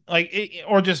even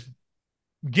or just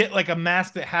get like a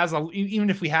mask that has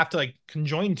even if we have to like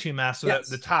conjoin two masks so that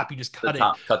the yes, top you just the cut it.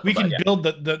 top cut the We butt. can Yeah. build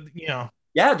the.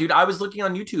 Yeah, dude, I was looking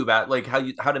on YouTube at like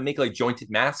how to make like jointed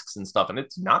masks and stuff, and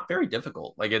it's not very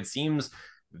difficult. Like it seems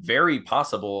very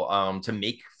possible to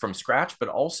make from scratch, but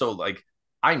also like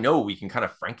I know we can kind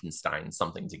of Frankenstein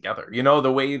something together.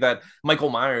 The way that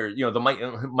Michael Myers,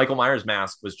 Michael Myers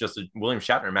mask was just a William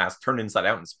Shatner mask turned inside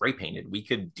out and spray painted. We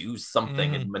could do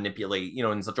something and manipulate,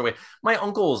 in such a way. My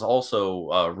uncle is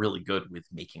also really good with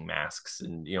making masks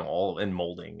and all in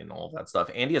molding and all of that stuff.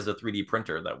 And he has a 3D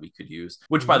printer that we could use,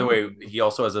 which by the way, Ooh. he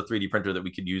also has a 3D printer that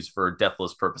we could use for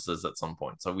deathless purposes at some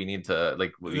point. So we need to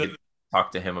like we could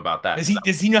talk to him about that.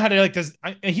 Does he know how to like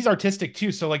he's artistic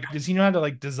too, so like does he know how to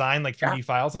like design like 3D Yeah,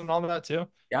 files and all of that too?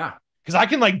 yeah. Because I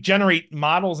can like generate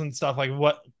models and stuff like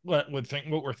what we're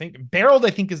thinking. Barreled, I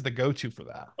think, is the go-to for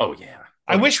that. Oh yeah.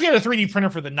 I wish we had a 3D printer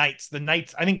for the Knights. The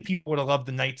Knights, I think people would have loved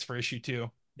the Knights for issue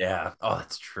 2. Yeah. Oh,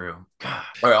 that's true. God.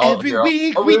 All right. Every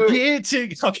week oh, we wait. get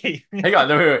to okay. Hang on.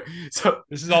 No, wait. So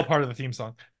This is all part of the theme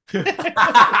song.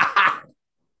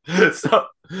 so,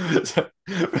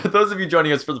 for those of you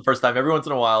joining us for the first time, every once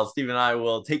in a while, Steve and I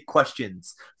will take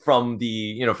questions from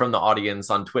the audience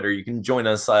on Twitter. You can join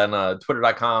us on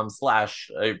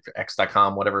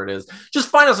twitter.com/x.com, whatever it is. Just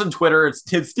find us on Twitter. It's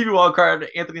Stevie Wildcard,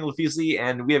 Anthony LaFusi,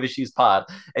 and We Have Issues Pod.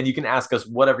 And you can ask us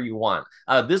whatever you want.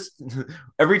 This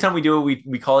every time we do it,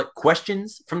 we call it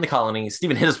Questions from the Colony.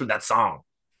 Steven, hit us with that song.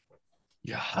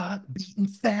 Your heart beating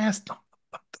fast.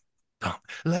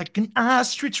 Like an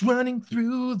ostrich running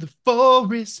through the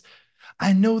forest.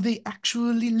 I know they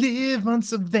actually live on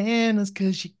savannas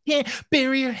because you can't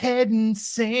bury your head in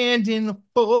sand in the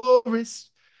forest.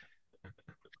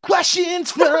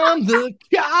 Questions from the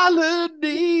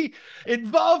colony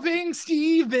involving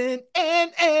Stephen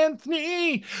and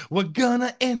Anthony. We're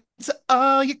gonna answer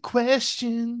all your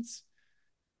questions.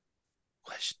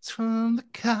 Questions from the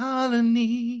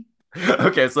colony.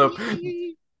 Okay, so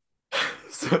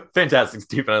fantastic,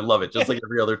 Stephen. I love it, just like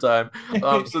every other time.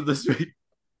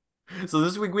 So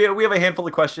this week we have a handful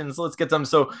of questions. Let's get them.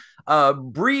 So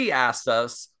Bree asked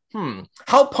us,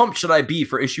 how pumped should I be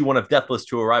for issue 1 of Deathless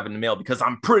to arrive in the mail? Because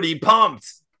I'm pretty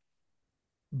pumped.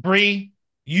 Bree,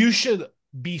 you should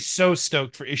be so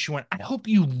stoked for issue 1. I hope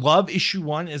you love issue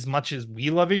 1 as much as we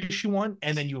love issue 1,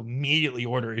 and then you immediately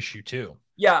order issue 2.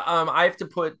 Yeah, I have to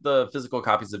put the physical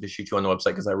copies of issue 2 on the website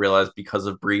because I realized because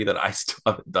of Bree that I still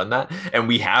haven't done that, and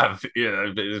we have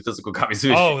physical copies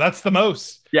of issue. Oh, that's the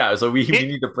most. Yeah, so we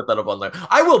need to put that up on there.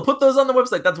 I will put those on the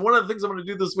website. That's one of the things I'm going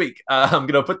to do this week. I'm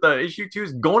going to put the issue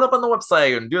 2s going up on the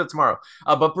website and do it tomorrow.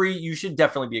 But Bree, you should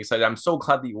definitely be excited. I'm so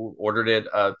glad that you ordered it.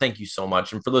 Thank you so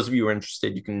much. And for those of you who are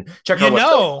interested, you can check our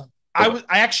website.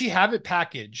 I actually have it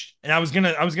packaged, and I was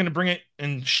gonna bring it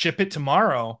and ship it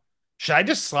tomorrow. Should I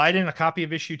just slide in a copy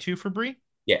of issue 2 for Bree?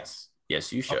 Yes,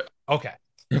 you should. Oh, okay,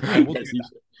 I will yes, do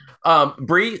that.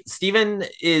 Bree, Steven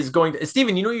is going to.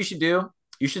 Steven, you know what you should do?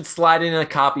 You should slide in a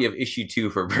copy of issue 2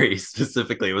 for Bree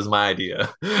specifically. It was my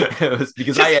idea. It was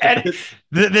because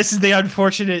this is the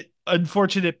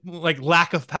unfortunate like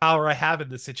lack of power I have in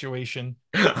this situation.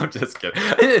 I'm just kidding.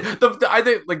 I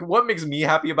think like what makes me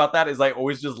happy about that is I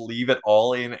always just leave it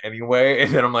all in anyway,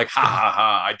 and then I'm like, ha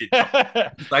ha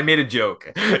ha! I made a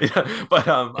joke. But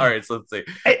all right, so let's see.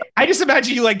 I just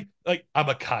imagine you like I'm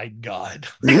a kind god.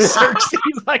 Like search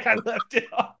things like I left it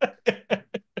on.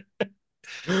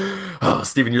 Oh,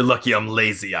 Steven, you're lucky I'm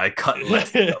lazy. I cut less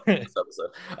this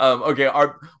episode. Okay,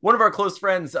 one of our close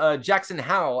friends, Jackson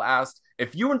Howell, asked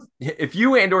if you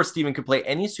and or Steven could play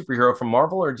any superhero from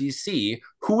Marvel or DC,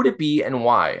 who would it be and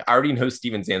why? I already know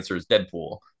Steven's answer is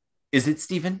Deadpool. Is it,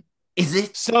 Steven? Is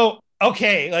it? So,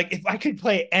 okay, like if I could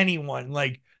play anyone,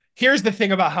 like here's the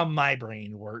thing about how my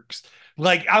brain works.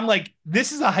 Like I'm like,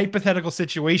 this is a hypothetical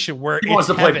situation where he wants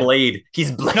to play Blade.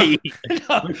 He's Blade.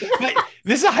 No, but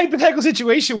this is a hypothetical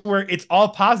situation where it's all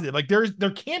positive. Like there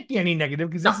can't be any negative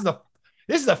because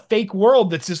this is a fake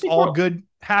world that's just all good,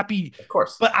 happy. Of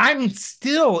course. But I'm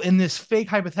still in this fake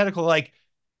hypothetical. Like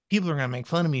people are gonna make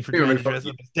fun of me for trying to dress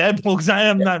up as Deadpool because I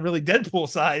am not really Deadpool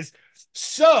size.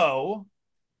 So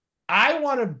I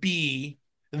want to be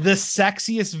the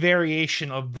sexiest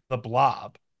variation of the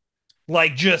Blob,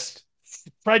 like just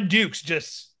Fred Dukes.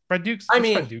 I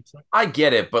mean, I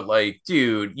get it, but like,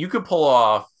 dude, you could pull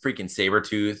off freaking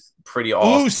Sabretooth pretty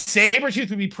awesome. Ooh, Sabretooth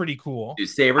would be pretty cool.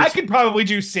 Dude, I could probably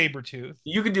do Sabretooth.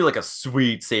 You could do like a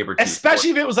sweet Sabretooth. Especially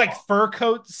if it was like fur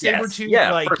coat Sabretooth. Yes.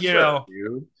 Yeah, like, you know.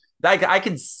 Dude. I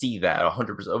can see that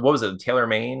 100%. What was it, Taylor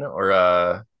Maine?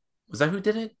 Or was that who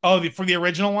did it? Oh, for the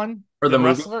original one? Or the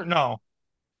movie? wrestler? No.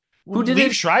 Who did it? Lee I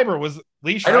know Schreiber Lee was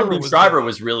the, Schreiber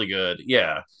was really good.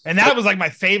 Yeah, and that was like my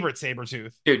favorite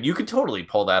Sabretooth. dude, you could totally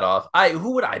pull that off.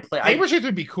 Who would I play? Sabretooth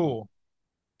would be cool.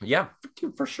 Yeah,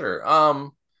 dude, for sure.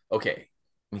 Okay,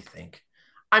 let me think.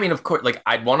 I mean, of course, like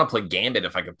I'd want to play Gambit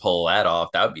if I could pull that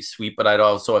off. That would be sweet, but I'd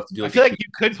also have to do I like feel like you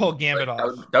could pull Gambit like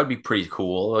off. that would be pretty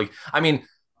cool. Like, I mean,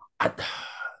 I,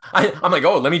 I'm like,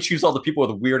 oh, let me choose all the people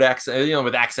with weird accent,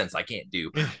 with accents I can't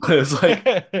do. But it's like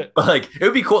it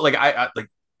would be cool. Like like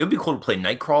it would be cool to play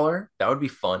Nightcrawler. That would be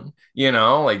fun.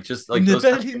 Like just like those.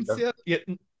 Yeah,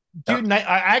 dude, I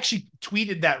actually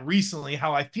tweeted that recently.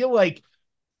 How I feel like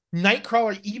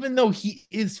Nightcrawler, even though he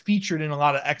is featured in a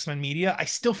lot of X-Men media, I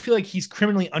still feel like he's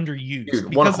criminally underused Dude,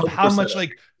 because of how 100%. much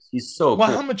He's so well,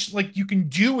 cool. how much like you can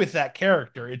do with that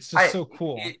character. It's just I so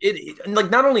cool. like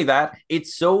not only that,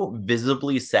 it's so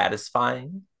visibly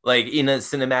satisfying. Like in a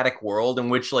cinematic world in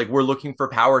which like we're looking for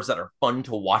powers that are fun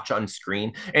to watch on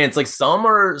screen, and it's like some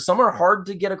are hard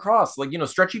to get across. Like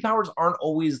stretchy powers aren't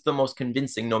always the most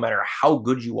convincing, no matter how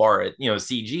good you are at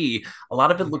CG. A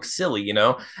lot of it looks silly,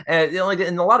 and like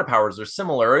and a lot of powers are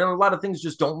similar, and a lot of things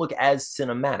just don't look as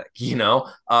cinematic.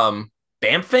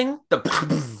 Bamfing the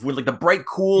with like the bright,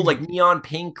 cool, like neon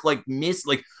pink, like mist,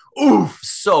 like oof,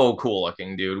 so cool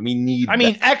looking, dude. We need. I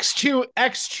mean,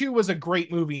 X2 was a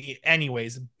great movie,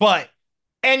 anyways. But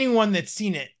anyone that's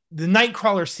seen it, the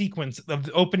Nightcrawler sequence of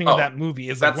the opening of that movie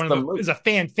is like that's the movie. is a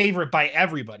fan favorite by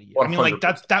everybody. I mean, like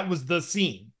 100%. that was the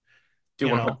scene.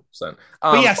 Dude, 100%.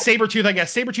 But yeah, Sabretooth, I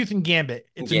guess Sabretooth and Gambit.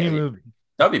 It's a new movie.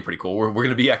 That'd be pretty cool. We're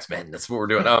gonna be X-Men. That's what we're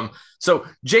doing. So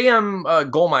JM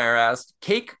Goldmeyer asked,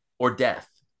 cake or death?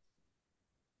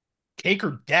 Cake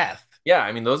or death? Yeah,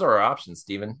 I mean those are our options,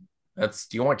 Steven. Do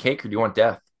you want cake or do you want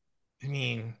death? I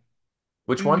mean,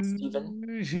 which one,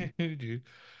 Steven?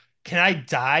 Can I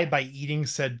die by eating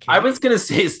said cake? I was gonna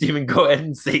say, Steven, go ahead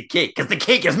and say cake, because the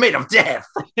cake is made of death.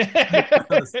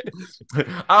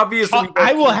 Obviously,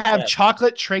 I will have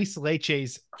chocolate tres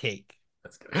leches cake.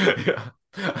 That's good. Yeah.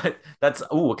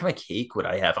 What kind of cake would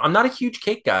I have? I'm not a huge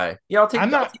cake guy. Yeah, I'll take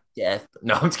death.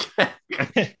 No, I'm just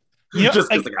kidding.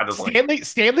 Just like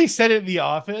Stanley said it in the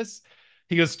office.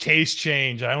 He goes, taste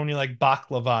change. I only like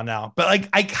baklava now. But like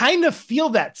I kind of feel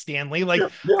that, Stanley. Like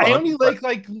I only like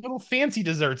little fancy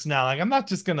desserts now. Like I'm not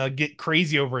just gonna get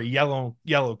crazy over a yellow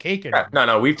cake anymore.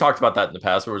 No, we've talked about that in the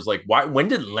past where it was like, when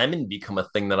did lemon become a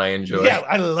thing that I enjoy? Yeah,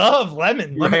 I love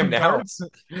lemon. Lemon tarts,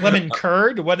 lemon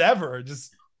curd, whatever.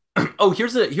 Just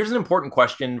here's an important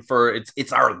question for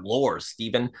it's our lore,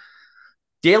 Stephen.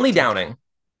 Daily Downing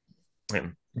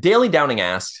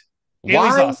asked,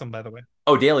 Daly's awesome, by the way.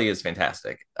 Oh, Daly is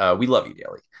fantastic. We love you,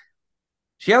 Daly.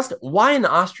 She asked, why an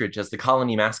ostrich as the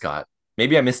colony mascot?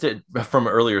 Maybe I missed it from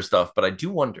earlier stuff, but I do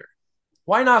wonder.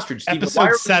 Why an ostrich, Stephen?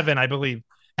 Episode 7, I believe.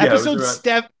 Yeah, episode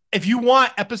 7. If you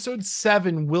want, episode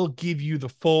 7 will give you the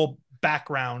full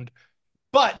background,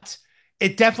 but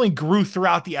it definitely grew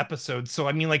throughout the episode. So,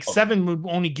 I mean, like 7 would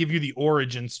only give you the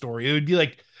origin story. It would be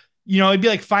like, it'd be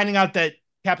like finding out that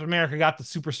Captain America got the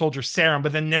super soldier serum,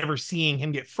 but then never seeing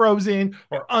him get frozen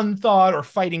or unthawed or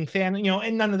fighting Thanos,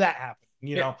 and none of that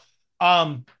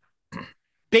happened,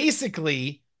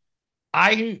 Basically,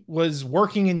 I was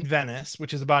working in Venice,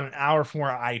 which is about an hour from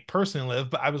where I personally live,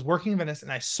 but I was working in Venice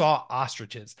and I saw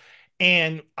ostriches.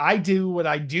 And I do what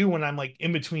I do when I'm like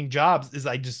in between jobs is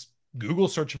I just Google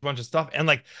search a bunch of stuff. And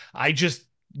like, I just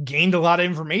gained a lot of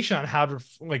information on how to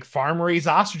like farm raise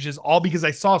ostriches, all because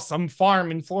I saw some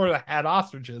farm in Florida had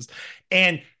ostriches.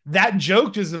 And that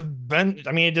joke just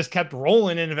it just kept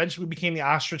rolling and eventually became the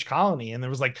ostrich colony. And there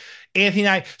was like Anthony and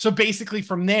I. So basically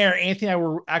from there, Anthony and I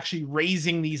were actually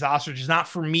raising these ostriches, not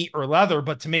for meat or leather,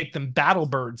 but to make them battle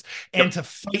birds and to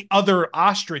fight other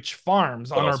ostrich farms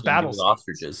on our battle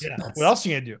ostriches. Yeah. What else are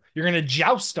you going to do? You're going to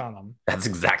joust on them. That's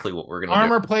exactly what we're going to do.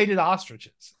 Armor-plated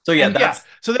ostriches. So yeah,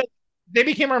 so that they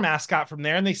became our mascot from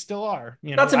there, and they still are.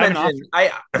 Not to mention,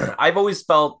 I've always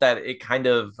felt that it kind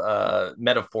of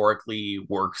metaphorically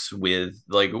works with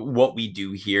like what we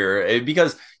do here,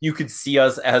 because you could see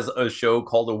us as a show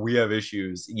called "We Have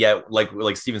Issues," yet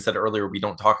like Steven said earlier, we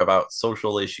don't talk about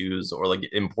social issues or like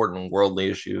important worldly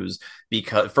issues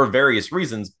because for various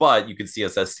reasons. But you could see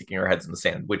us as sticking our heads in the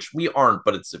sand, which we aren't.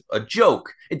 But it's a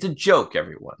joke. It's a joke,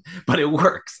 everyone. But it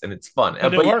works and it's fun.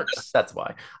 But it works. Yeah, that's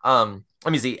why.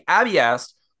 Let me see. Abby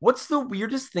asked, what's the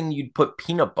weirdest thing you'd put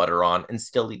peanut butter on and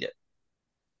still eat it?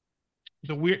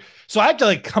 So I have to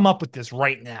like come up with this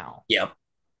right now. Yep.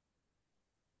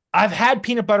 I've had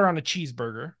peanut butter on a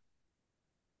cheeseburger.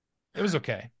 It was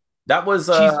okay. That was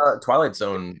Twilight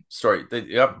Zone story.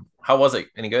 Yep. How was it?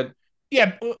 Any good?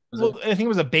 Yeah, Was it? well, I think it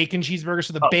was a bacon cheeseburger.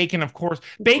 So the Oh, bacon, of course,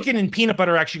 bacon and peanut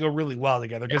butter actually go really well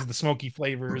together yeah. because of the smoky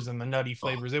flavors and the nutty Oh.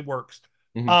 flavors. It works.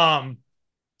 Mhm. Um,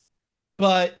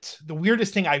 but the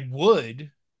weirdest thing I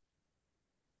would,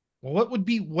 well, what would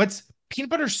be what's peanut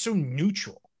butter is so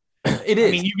neutral. It I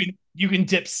is. mean, you can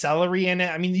dip celery in it.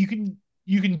 I mean, you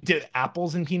can dip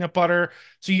apples in peanut butter.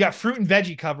 So you got fruit and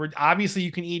veggie covered. Obviously,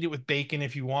 you can eat it with bacon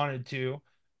if you wanted to.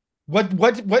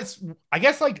 What's I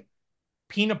guess like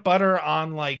peanut butter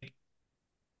on like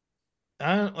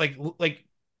like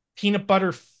peanut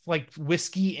butter like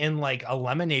whiskey and like a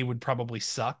lemonade would probably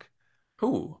suck.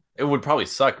 Ooh, it would probably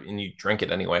suck, and you drink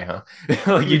it anyway, huh?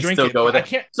 Like You would you'd drink still it, go but with I it.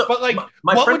 can't. So But my, like,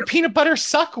 my what friend, would peanut butter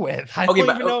suck with? I okay, don't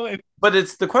even know if. but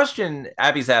it's the question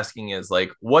Abby's asking is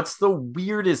like, what's the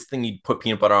weirdest thing you'd put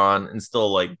peanut butter on and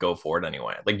still like go for it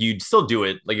anyway? Like you'd still do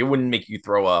it. Like it wouldn't make you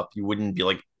throw up. You wouldn't be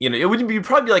like, it wouldn't be. You'd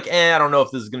probably be like, I don't know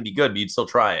if this is gonna be good, but you'd still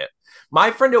try it.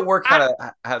 My friend at work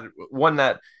I, had one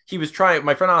that he was trying.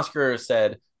 My friend Oscar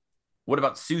said, "What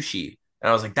about sushi?" And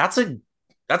I was like, that's an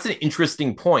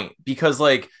interesting point because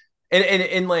like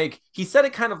and like he said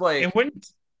it kind of like it wouldn't.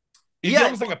 It'd be yeah,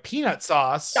 almost like a peanut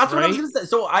sauce, that's what I was right? gonna say.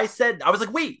 So I said I was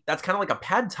like, wait, that's kind of like a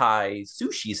pad thai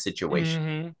sushi situation,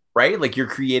 Mm-hmm. right? Like you're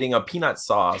creating a peanut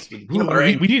sauce with peanut Ooh, butter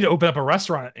we, and we need to open up a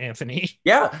restaurant, Anthony.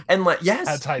 yeah, and like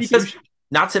Pad yes, Thai because sushi.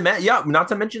 not to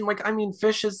mention like I mean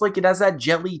fish is like it has that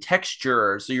jelly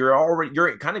texture, so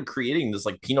you're kind of creating this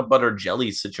like peanut butter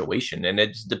jelly situation, and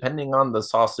it's depending on the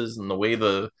sauces and the way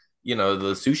the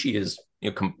sushi is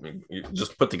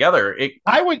just put together. It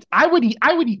I would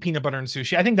eat peanut butter and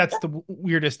sushi. I think that's the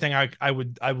weirdest thing I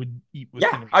would eat with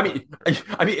Yeah, peanut I butter. mean,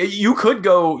 I mean, you could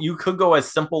go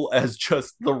as simple as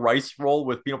just the rice roll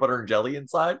with peanut butter and jelly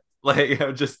inside,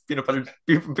 like just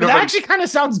That actually kind of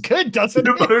sounds good, doesn't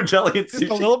peanut it? butter jelly and Just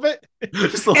a sushi, little bit.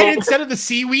 just a And little. instead of the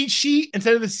seaweed,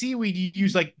 you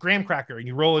use like graham cracker and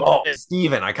you roll it Oh, in.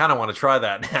 Steven, I kind of want to try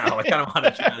that now. I kind of want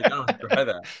to try. I kind of want to try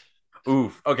that.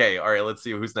 Oof. Okay. All right. Let's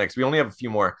see who's next. We only have a few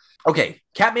more. Okay.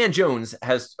 Catman Jones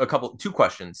has two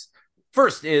questions.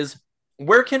 First is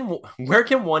where can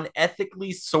one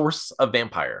ethically source a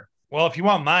vampire? Well, if you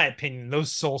want my opinion,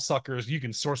 those soul suckers, you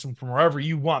can source them from wherever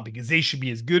you want because they should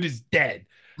be as good as dead.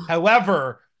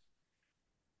 However,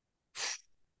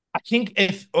 I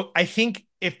think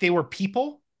if they were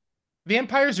people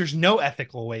vampires, there's no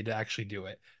ethical way to actually do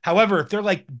it. However, if they're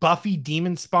like Buffy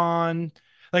demon spawn,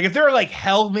 like if they're like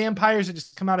hell vampires that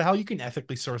just come out of hell, you can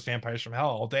ethically source vampires from hell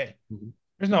all day.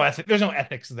 There's no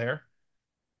ethics there.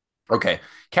 Okay.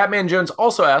 Catman Jones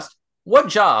also asked, what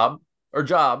job or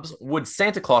jobs would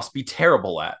Santa Claus be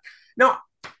terrible at? Now,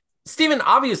 Stephen,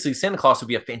 obviously, Santa Claus would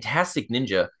be a fantastic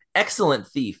ninja, excellent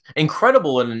thief,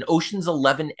 incredible in an Ocean's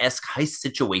 11 esque heist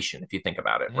situation, if you think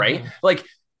about it, right? Mhm. Like,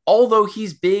 although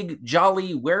he's big,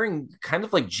 jolly, wearing kind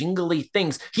of like jingly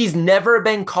things, he's never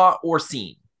been caught or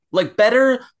seen. Like,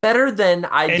 better than,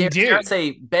 I And dare dude,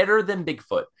 say, better than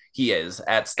Bigfoot he is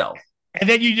at stealth. and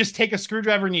then you just take a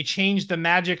screwdriver and you change the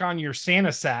magic on your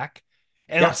Santa sack.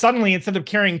 And Yeah. suddenly, instead of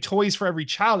carrying toys for every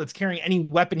child, it's carrying any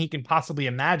weapon he can possibly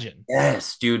imagine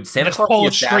Yes, dude. and Santa just Claus pull the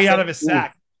it straight out Assassin. of his Ooh.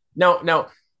 sack. No.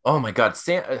 Oh my God,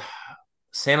 Santa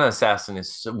Assassin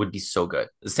would be so good.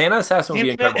 Santa Assassin would be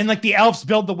incredible. And like the elves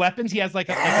build the weapons. He has like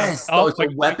a Yes, elf it's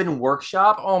a weapon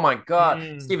workshop. Oh my God,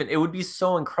 mm. Steven, it would be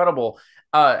so incredible.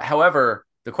 However,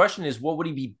 the question is, what would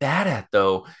he be bad at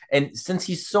though? And since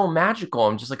he's so magical,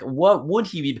 I'm just like, what would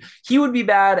he be? He would be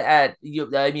bad at,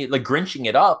 I mean, like grinching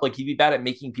it up. Like he'd be bad at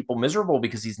making people miserable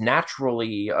because he's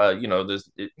naturally, this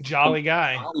Jolly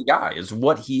guy. jolly guy is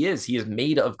what he is. He is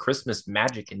made of Christmas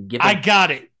magic and I giving.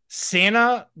 got it.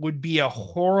 Santa would be a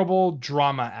horrible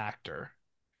drama actor.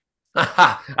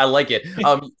 I like it.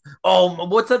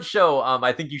 What's that show?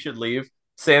 I think you should leave.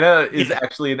 Santa is Yeah.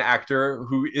 actually an actor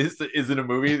who is in a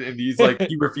movie, and he's like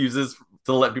he refuses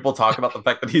to let people talk about the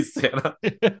fact that he's Santa.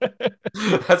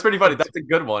 That's pretty funny. That's a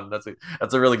good one. That's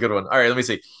a really good one. All right, let me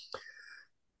see.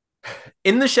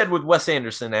 In the Shed with Wes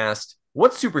Anderson asked,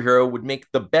 "What superhero would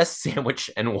make the best sandwich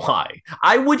and why?"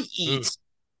 I would Ooh. eat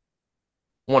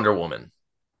Wonder Woman.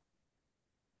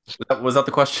 Was that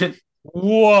the question?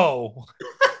 Whoa.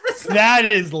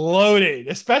 That is loaded,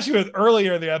 especially with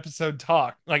earlier in the episode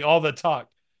talk, like all the talk.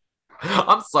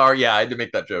 I'm sorry. Yeah, I had to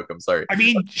make that joke. I'm sorry. I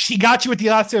mean, she got you with the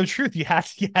lasso of truth. You had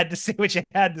to say what you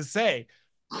had to say.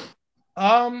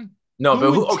 No,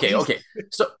 Who but would okay, taste? okay.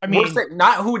 So I we're mean, saying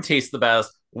not who would taste the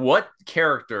best. What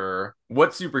character,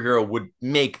 what superhero would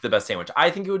make the best sandwich? I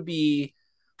think it would be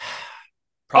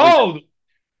probably. oh,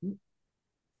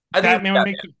 I think it would Batman be would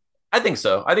make. I think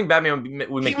so. I think Batman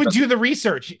would He make. would do the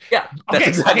research. Yeah, that's Okay,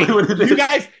 exactly hey, what it you is.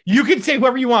 guys, you can say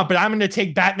whoever you want, but I'm going to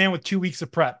take Batman with 2 weeks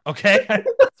of prep. Okay,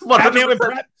 One hundred Batman with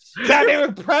percent. prep. Batman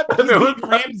with prep. He's Batman beating would.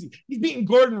 Ramsey. He's beating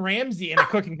Gordon Ramsay in a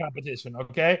cooking competition.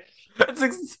 Okay.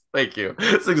 Thank you.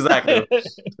 That's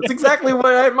exactly what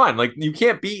I had in mind. Like you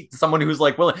can't beat someone who's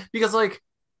like willing because like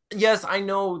yes, I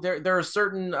know there are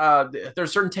certain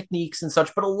techniques and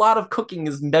such, but a lot of cooking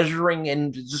is measuring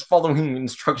and just following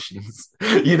instructions,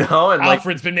 and like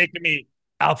Alfred's been making me.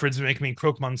 Alfred's been making me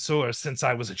croque monsieur since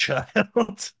I was a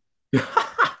child.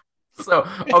 so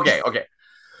okay.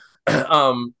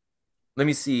 um let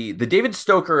me see. The David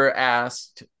Stoker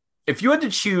asked if you had to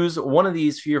choose one of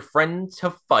these for your friend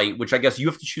to fight, which I guess you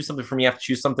have to choose something for me, I have to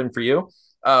choose something for you.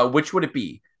 Which would it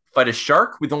be? Fight a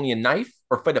shark with only a knife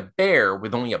or fight a bear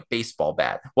with only a baseball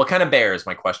bat? What kind of bear is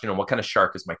my question, and what kind of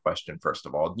shark is my question, first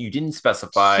of all? You didn't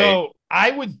specify. So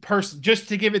I would just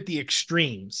to give it the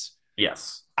extremes.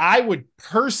 Yes. I would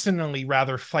personally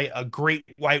rather fight a great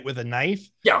white with a knife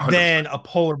Yeah, 100%. than a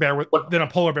polar bear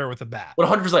with a bat.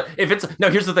 100%. If it's no,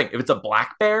 here's the thing. If it's a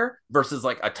black bear versus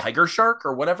like a tiger shark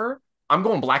or whatever, I'm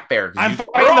going black bear. I'm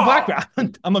fighting the black bear.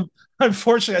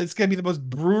 Unfortunately, it's gonna be the most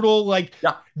brutal. Like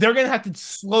Yeah. they're gonna have to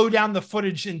slow down the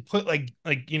footage and put like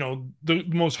the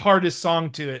most hardest song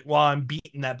to it while I'm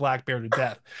beating that black bear to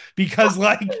death because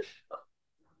like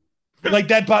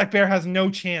that black bear has no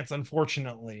chance,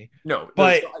 unfortunately. No,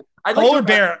 But I'd like polar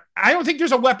bear, I don't think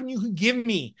there's a weapon you could give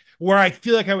me where I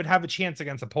feel like I would have a chance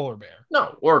against a polar bear.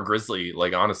 No, or a grizzly.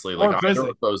 Like honestly, like I don't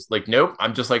know those. Like nope.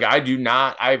 I'm just like I do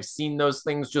not. I've seen those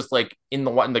things just like in the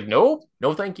one. Like nope,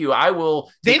 no, thank you. I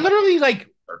will. They literally like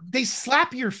they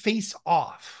slap your face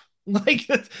off. Like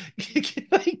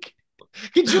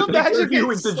could you imagine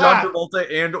you into John Travolta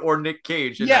and or Nick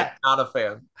Cage? And yeah, I'm not a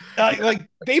fan. Like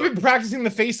they've been practicing the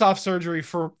face-off surgery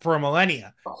for a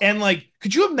millennia, and like,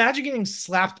 could you imagine getting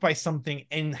slapped by something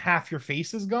and half your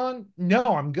face is gone? No,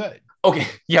 I'm good. Okay,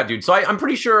 yeah, dude. So I'm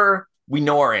pretty sure we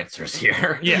know our answers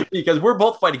here. Yeah, because we're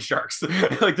both fighting sharks.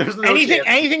 Like there's no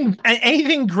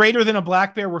anything greater than a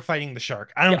black bear, we're fighting the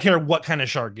shark. I don't care what kind of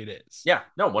shark it is. Yeah,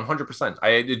 no, 100%.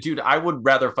 I would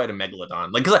rather fight a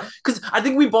megalodon. Like because I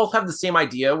think we both have the same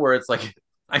idea where it's like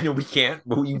I know we can't,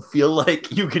 but you feel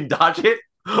like you can dodge it.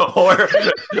 Or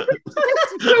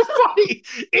it's so funny.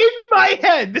 In my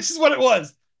head, this is what it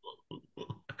was.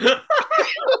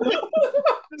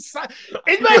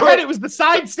 In my head, it was the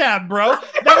side stab, bro.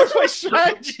 That was my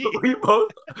strategy. We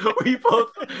both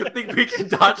think we can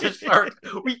dodge a shark.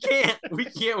 We can't.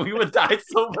 We would die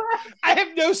so bad. I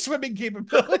have no swimming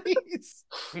capabilities.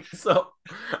 So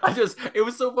it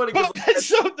was so funny.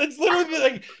 That's literally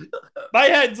like my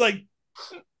head's like,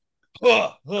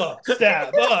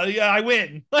 stab. Yeah, I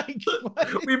win. Like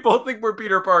we both think we're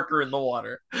Peter Parker in the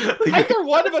water. Either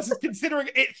one of us is considering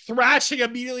it thrashing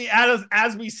immediately at us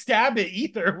as we stab it.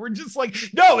 Either we're just like,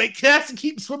 no, it has to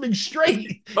keep swimming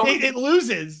straight. It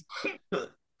loses.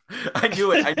 I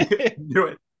knew it. I knew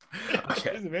it.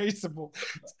 Okay, it's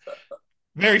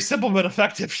very simple but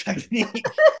effective technique.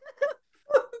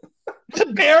 The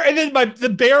bear, and then the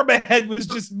bear in my head was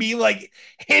just me like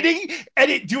hitting and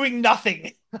it doing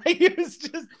nothing. Like it was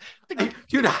just,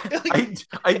 dude.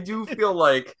 I do feel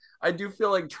like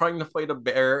trying to fight a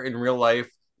bear in real life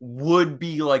would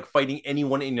be like fighting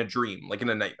anyone in a dream, like in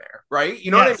a nightmare, right?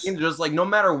 You know what I mean? Just like no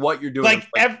matter what you're doing,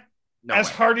 as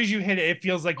hard as you hit it, it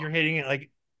feels like you're hitting it.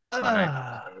 Like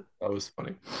that was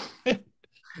funny.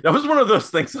 That was one of those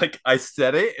things. Like I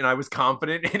said it, and I was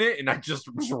confident in it, and I just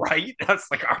was right. I was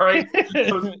like, all right,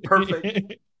 that was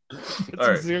perfect.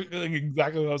 That's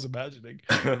exactly what I was imagining.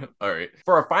 All right.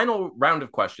 For our final round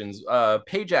of questions,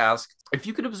 Paige asked, if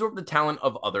you could absorb the talent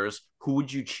of others, who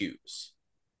would you choose?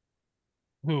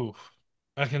 Who?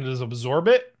 I can just absorb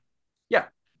it? Yeah.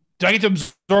 Do I get to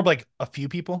absorb like a few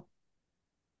people?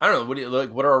 I don't know.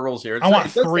 What are our rules here? I want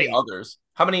 3 others.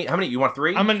 How many? You want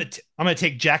 3? I'm gonna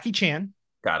take Jackie Chan.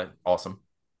 Got it. Awesome.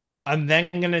 I'm then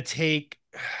gonna take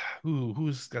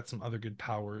who's got some other good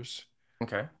powers.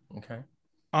 Okay.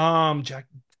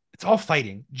 It's all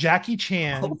fighting. Jackie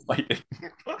Chan. All fighting.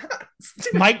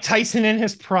 Mike Tyson in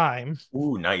his prime.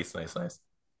 Ooh, nice.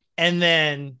 And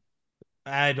then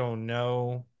I don't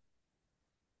know.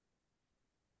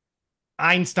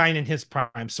 Einstein in his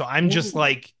prime. So I'm just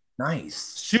like nice.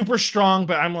 Super strong,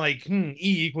 but I'm like, E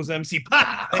equals MC. Like,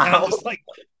 I'm just like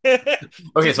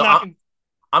okay, so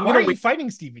I'm gonna wait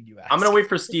fighting Steven, you ask. I'm gonna wait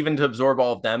for Steven to absorb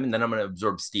all of them, and then I'm gonna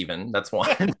absorb Steven. That's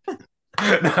one.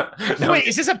 No, no, Wait,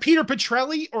 is this a Peter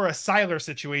Petrelli or a Siler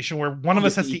situation where one you of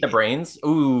us get to has to eat the eat? brains.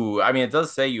 Ooh, I mean, it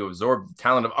does say you absorb the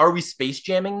talent of. Are we space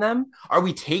jamming them? Are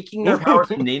we taking their powers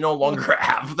Ooh. and they no longer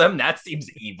have them? That seems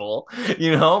evil.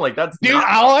 You know, like that's Dude, not.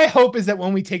 all I hope is that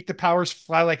when we take the powers,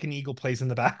 Fly Like an Eagle plays in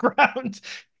the background.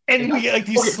 And we get like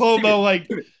these Okay, slow Steven, mo, like,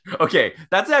 okay,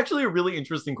 that's actually a really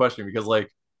interesting question because, like,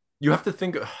 you have to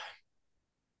think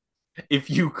if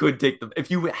you could take them, if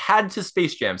you had to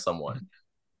space jam someone,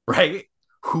 right?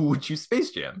 Who would you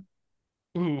space jam?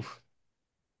 ooh,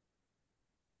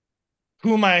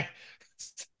 who am I?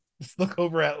 Just look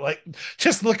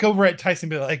over at Tyson and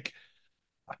be like,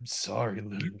 I'm sorry,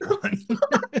 little one.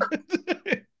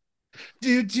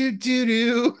 Do, do, do,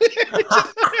 do.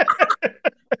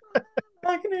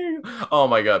 I can hear you. Oh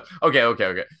my god. Okay, okay,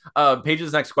 okay.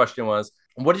 Paige's next question was,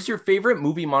 what is your favorite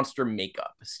movie monster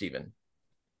makeup, Steven?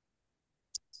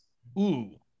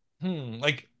 Ooh,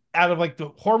 like out of like the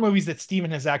horror movies that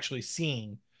Steven has actually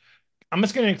seen, I'm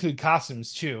just going to include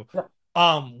costumes too. Yeah.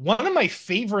 One of my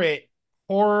favorite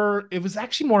horror, it was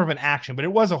actually more of an action, but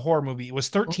it was a horror movie. It was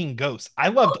 13 Ghosts. I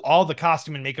loved all the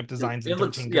costume and makeup designs in It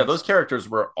looks, 13 yeah, those Ghosts. characters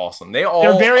were awesome. They They're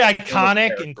all very have a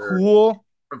iconic and character cool.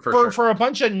 for For sure. for a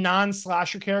bunch of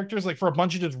non-slasher characters, like for a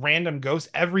bunch of just random ghosts,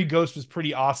 every ghost was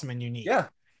pretty awesome and unique. Yeah.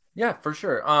 Yeah, for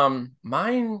sure.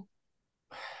 Mine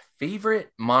favorite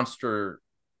monster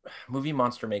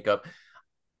makeup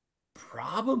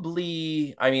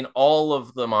probably, I mean, all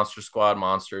of the Monster Squad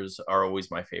monsters are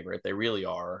always my favorite. They really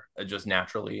are, just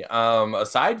naturally.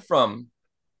 Aside from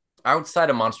outside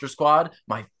of Monster Squad,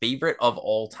 my favorite of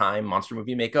all time monster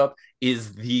movie makeup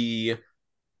is the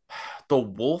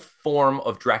wolf form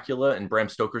of Dracula and Bram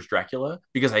Stoker's Dracula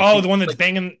because I Oh, think the one that's like,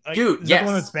 banging. Like, dude, is that the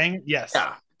one that's yes, banging? Yes.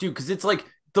 yeah, dude, because it's like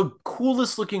the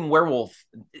coolest looking werewolf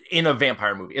in a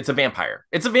vampire movie. It's a vampire.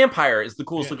 It's a vampire. Is the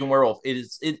coolest Yeah. looking werewolf. It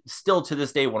is. It's still to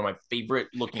this day one of my favorite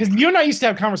looking. Because you and I used to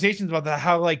have conversations about that,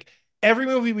 how like every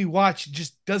movie we watch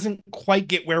just doesn't quite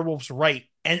get werewolves right.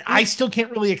 And I still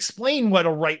can't really explain what a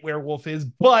right werewolf is,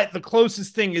 but the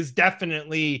closest thing is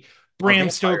definitely A Bram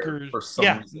vampire Stoker's, for some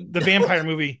yeah, reason. the vampire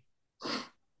movie.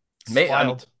 It's I mean,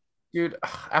 wild. dude,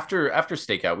 after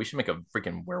Stakeout, we should make a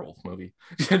freaking werewolf movie.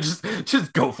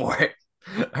 just go for it.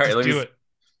 All right, Just let me do see. it.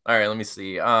 All right, let me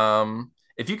see.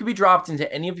 If you could be dropped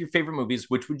into any of your favorite movies,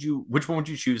 which one would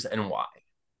you choose and why?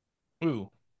 Ooh.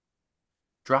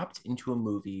 Dropped into a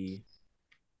movie.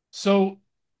 So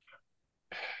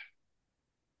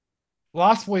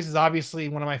Lost Boys is obviously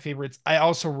one of my favorites. I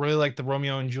also really like the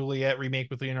Romeo and Juliet remake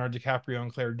with Leonardo DiCaprio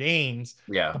and Claire Danes.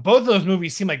 Yeah, But both of those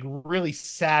movies seem like really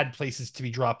sad places to be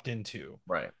dropped into.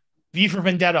 right. V for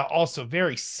Vendetta, also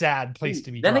very sad place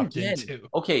to be Then dropped again, into.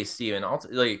 okay, Steven,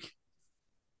 like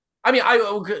I mean,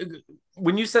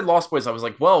 when you said Lost Boys, I was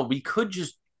like, well, we could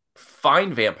just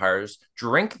find vampires,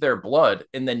 drink their blood,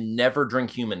 and then never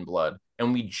drink human blood,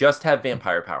 and we just have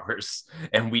vampire powers,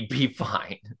 and we'd be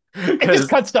fine. It just Because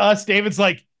cuts to us. David's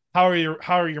like, how are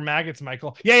your maggots,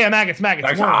 Michael? Yeah, yeah, maggots,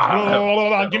 worms. Blah, blah, blah, blah,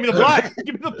 blah. Give me the blood.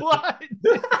 Give me the blood.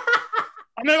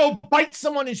 I'm gonna go bite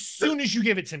someone as soon as you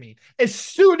give it to me. As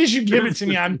soon as you give it to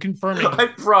me, I'm confirming I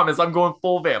promise I'm going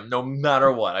full vamp no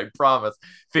matter what. I promise.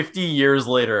 50 years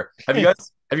later. Have you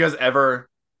ever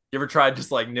tried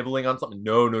just like nibbling on something?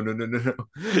 No, no, no, no, no,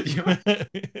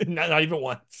 no. not even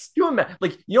once. You imagine,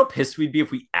 like, you know how pissed we'd be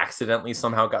if we accidentally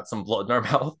somehow got some blood in our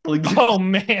mouth? Like, Oh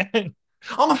man.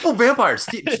 I'm a full vampire.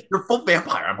 Steve, you're a full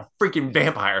vampire. I'm a freaking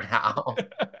vampire now.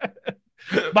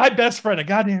 My best friend, a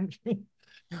goddamn.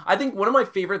 I think one of my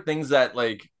favorite things that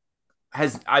like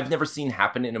has I've never seen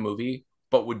happen in a movie,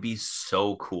 but would be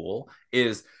so cool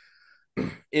is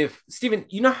if Steven,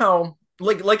 you know how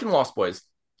like in Lost Boys,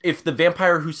 if the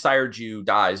vampire who sired you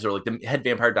dies or like the head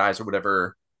vampire dies or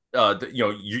whatever,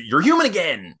 you're human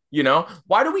again. You know,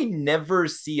 why do we never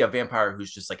see a vampire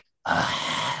who's just like,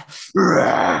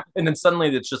 and then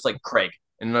suddenly it's just like Craig,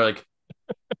 and they're like,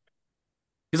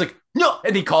 he's like, no,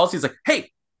 and he calls, he's like,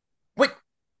 hey, wait,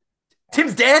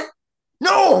 Tim's dead?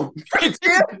 No, it's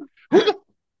dead.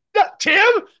 Tim?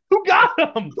 Who got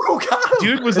him? Who got him?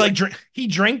 Dude was like, he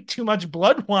drank too much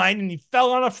blood wine and he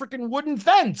fell on a freaking wooden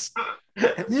fence.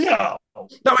 No.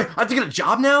 No, wait, I have to get a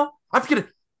job now. I have to get a.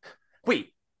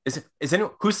 Wait, is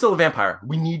anyone who's still a vampire?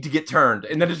 We need to get turned,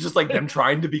 and then it's just like them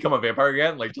trying to become a vampire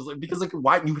again, like just like because like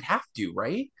why you would have to,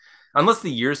 right? Unless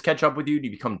the years catch up with you, you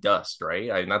become dust,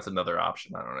 right? I mean, that's another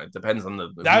option. I don't know. It depends on the.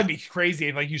 That would be crazy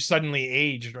if like you suddenly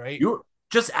aged, right? You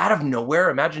just out of nowhere.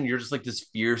 Imagine you're just like this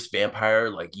fierce vampire,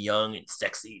 like young and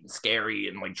sexy and scary,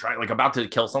 and like trying like about to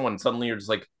kill someone. And suddenly you're just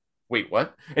like, wait,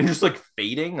 what? And just like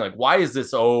fading. Like, why is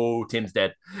this? Oh, Tim's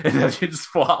dead, and then you just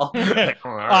fall. Like,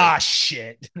 Ah,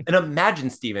 shit. And imagine,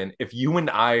 Steven, if you and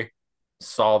I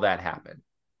saw that happen.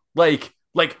 Like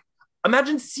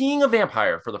imagine seeing a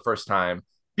vampire for the first time,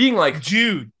 being like,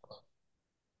 Dude,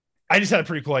 I just had a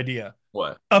pretty cool idea.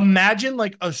 what? Imagine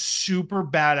like a super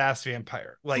badass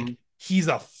vampire. Like Mhm. he's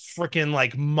a freaking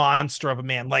like monster of a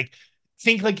man. Like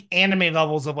think like anime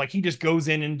levels of like he just goes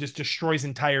in and just destroys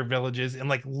entire villages and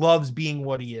like loves being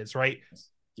what he is, right?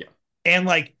 Yeah. And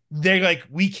like they're like,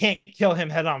 we can't kill him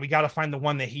head on. We got to find the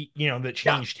one that he, that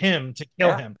Yeah. changed him to kill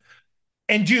Yeah. him.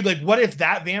 And dude, like, what if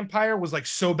that vampire was like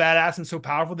so badass and so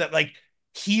powerful that like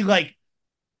he like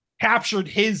captured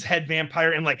his head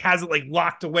vampire and like has it like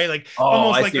locked away, like Oh,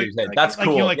 almost I see what you're saying. That's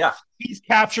cool. like Yeah. he's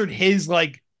captured his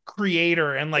like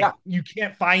creator and like Yeah. you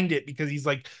can't find it because he's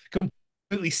like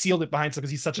completely sealed it behind stuff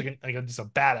because he's such just a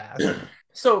badass.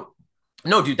 So,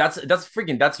 no, dude,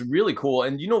 that's really cool.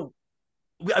 And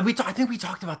I think we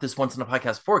talked about this once in a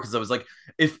podcast before because I was like,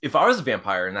 if I was a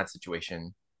vampire in that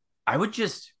situation, I would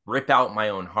just rip out my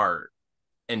own heart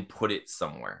and put it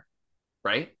somewhere,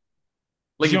 right?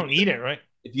 Like You don't need it, right?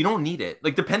 if you don't need it,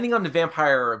 like depending on the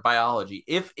vampire biology,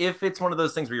 if it's one of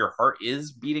those things where your heart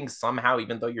is beating somehow,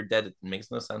 even though you're dead, it makes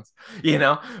no sense, you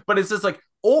know. But it's just like,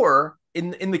 or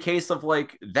in the case of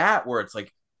like that, where it's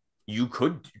like you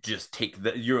could just take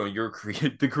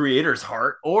the creator's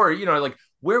heart, or like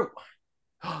where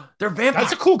they're That's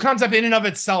vampires. a cool concept in and of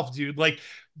itself, dude. Like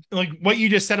what you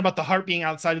just said about the heart being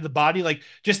outside of the body, like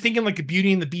just thinking like a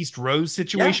Beauty and the Beast Rose Yeah,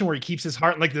 situation where he keeps his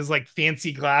heart in like this like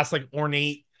fancy glass, like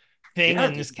ornate thing yeah,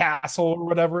 in his dude, castle or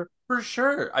whatever. for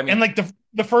sure. I And mean, like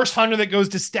the first hunter that goes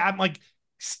to stab like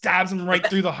stabs him right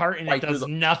through the heart and it right through does the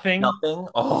nothing. nothing.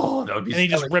 Oh, that would be And he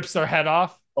just like, rips their head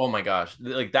off. oh my gosh,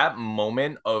 like that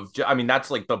moment of, I mean,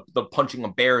 that's like the punching a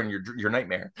bear in your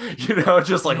nightmare,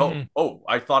 just like, Mhm.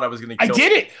 I thought I was gonna I kill.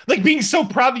 did it. Like being so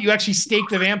proud that you actually staked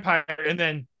the vampire and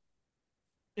then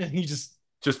he Just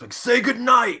like say good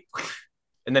night,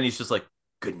 and then he's just like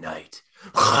good night,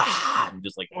 and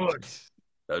just like ugh.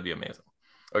 that would be amazing.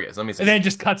 Okay, so let me And see. then it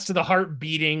just cuts to the heart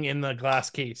beating in the glass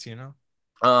case.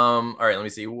 All right, let me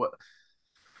see. What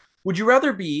would you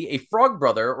rather be, a frog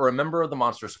brother or a member of the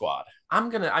Monster Squad? I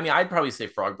mean, I'd probably say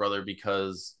frog brother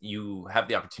because you have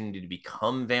the opportunity to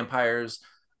become vampires.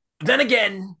 Then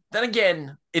again,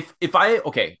 if I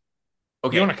okay,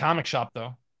 You own okay, a comic shop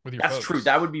though with your that's true. folks.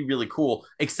 That would be really cool.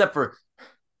 Except for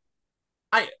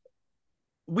I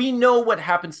we know what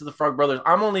happens to the Frog Brothers.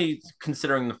 I'm only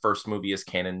considering the first movie as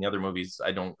canon. The other movies,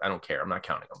 I don't care. I'm not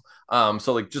counting them.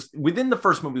 So like just within the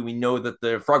first movie, we know that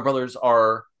the Frog Brothers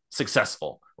are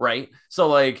successful, right? So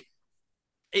like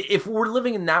if we're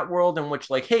living in that world in which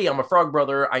like, hey, I'm a Frog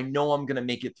Brother, I know I'm gonna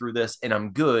make it through this and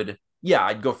I'm good. Yeah,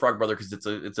 I'd go Frog Brother because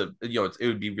it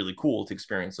would be really cool to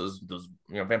experience those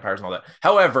vampires and all that.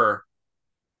 However,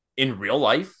 in real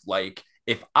life, like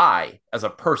if I, as a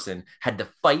person, had to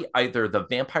fight either the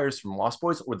vampires from Lost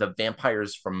Boys or the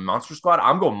vampires from Monster Squad,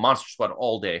 I'm going Monster Squad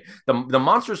all day. The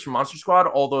monsters from Monster Squad,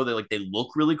 although they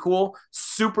look really cool,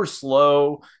 super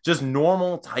slow, just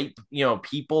normal type,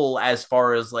 people as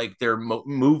far as like their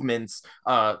movements.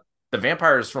 The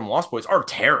vampires from Lost Boys are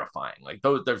terrifying. Like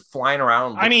they're flying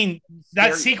around I looking mean,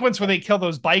 that scary. sequence where they kill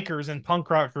those bikers and punk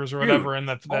rockers or Dude, whatever in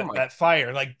oh that my that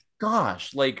fire,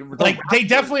 gosh, like the like they raptors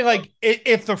definitely like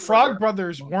if the were Frog there.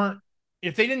 Brothers weren't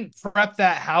if they didn't prep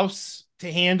that house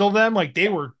to handle them, like they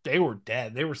were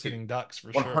dead. They were sitting ducks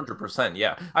for sure. 100%.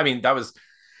 Yeah. I mean, that was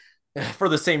for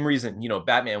the same reason,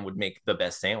 Batman would make the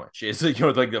best sandwich. Is like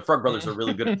the Frog Brothers are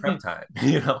really good at prep time,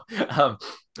 Um,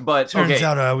 but Turns okay.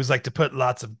 out I always like to put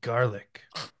lots of garlic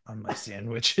on my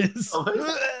sandwiches.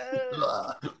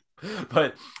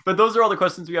 but those are all the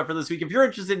questions we have for this week. If you're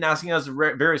interested in asking us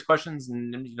various questions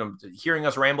and hearing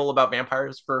us ramble about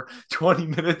vampires for 20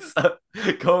 minutes,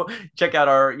 go check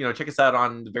us out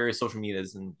on the various social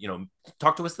medias and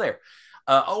talk to us there.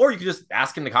 Or you can just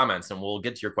ask in the comments and we'll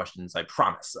get to your questions, I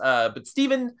promise. But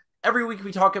Steven, every week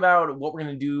we talk about what we're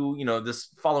going to do, this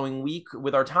following week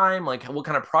with our time, like what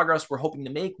kind of progress we're hoping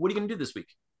to make. What are you going to do this week?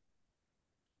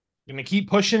 Gonna keep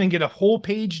pushing and get a whole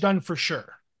page done for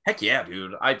sure. Heck yeah,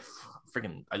 dude. I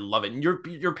love it. And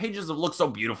your pages look so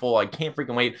beautiful. I can't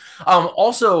freaking wait.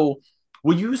 Also,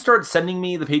 will you start sending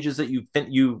me the pages that you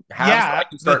have so I Yeah, can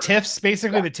the start TIFFs,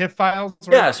 basically yeah, the TIFF files,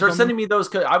 right? yeah, start sending me those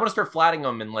 'cause I want to start flatting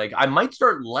them and like I might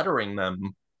start lettering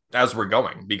them as we're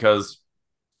going because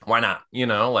why not?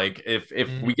 Like if we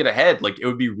Mhm. get ahead, like it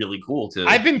would be really cool to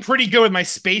I've been pretty good with my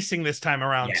spacing this time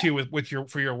around yeah. too, with your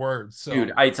for your words.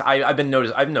 Dude, So I've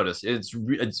noticed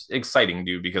it's exciting,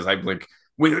 dude, because I'm like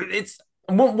it's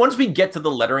once we get to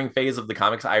the lettering phase of the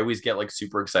comics, I always get like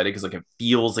super excited because like it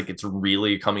feels like it's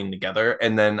really coming together,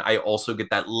 and then I also get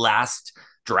that last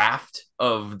draft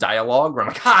of dialogue where I'm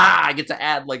like, ha, I get to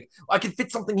add like I can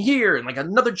fit something here and like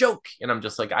another joke, and I'm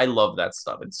just like, I love that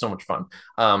stuff. It's so much fun.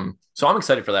 So I'm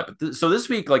excited for that. But so this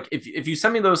week, like if you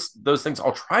send me those things,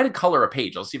 I'll try to color a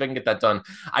page. I'll see if I can get that done.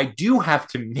 I do have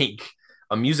to make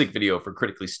a music video for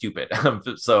Critically Stupid.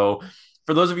 So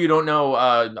for those of you who don't know,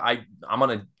 I'm on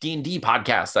a D&D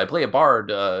podcast. I play a bard,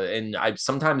 and I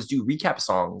sometimes do recap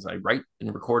songs. I write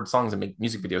and record songs and make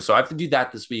music videos. So I have to do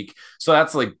that this week. So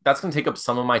that's going to take up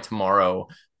some of my tomorrow.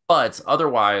 But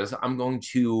otherwise, I'm going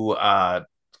to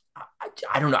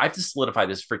I don't know. I have to solidify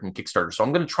this freaking Kickstarter. So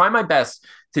I'm going to try my best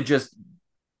to just,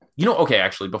 okay,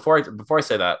 actually, before I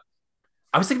say that,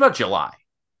 I was thinking about July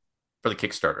for the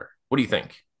Kickstarter. What do you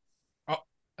think? Oh,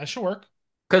 that should work.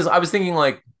 Because I was thinking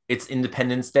like it's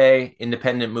Independence Day,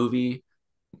 independent movie.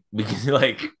 We can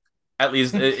like at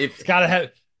least it's gotta have.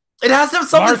 It has to have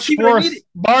something.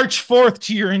 March 4th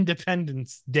to your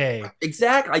Independence Day.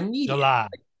 Exactly. I need July.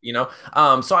 It.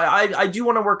 So I do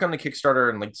want to work on the Kickstarter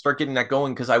and like start getting that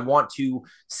going because I want to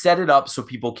set it up so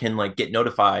people can like get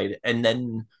notified. And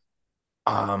then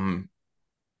what am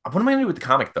I gonna do with the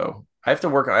comic though? I have to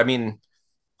work. I mean,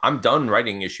 I'm done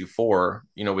writing issue 4,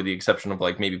 with the exception of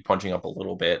like maybe punching up a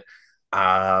little bit.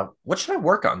 What should I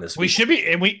work on this week? We should be,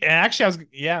 and actually,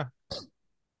 yeah.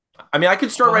 I mean, I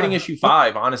could start writing issue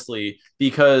 5, honestly,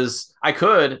 because I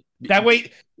could. That way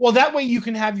you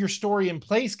can have your story in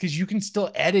place because you can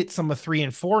still edit some of 3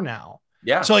 and 4 now.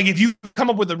 Yeah. So like if you come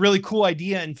up with a really cool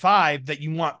idea in 5 that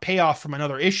you want payoff from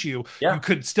another issue, you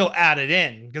could still add it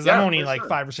in because I'm only like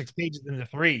 5 or 6 pages into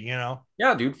 3,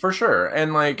 Yeah, dude, for sure.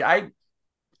 And like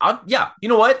you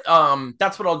know what?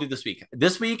 That's what I'll do this week.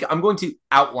 This week, I'm going to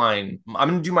outline. I'm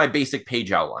going to do my basic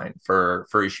page outline for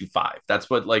issue 5. That's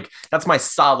my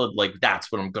solid, like,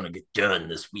 that's what I'm going to get done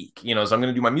this week. So I'm going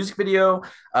to do my music video,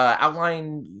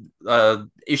 outline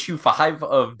issue 5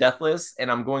 of Deathless,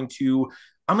 and I'm going to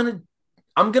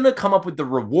come up with the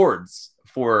rewards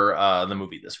for the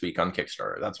movie this week on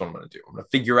Kickstarter. That's what I'm going to do. I'm going to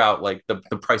figure out like the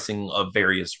pricing of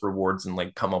various rewards and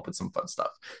like come up with some fun stuff.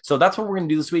 So that's what we're going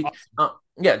to do this week.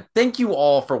 Yeah, thank you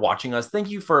all for watching us.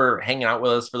 Thank you for hanging out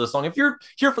with us for this long. If you're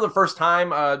here for the first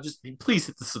time, just please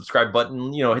hit the subscribe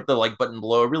button, hit the like button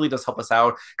below. It really does help us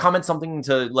out. Comment something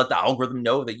to let the algorithm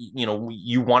know that,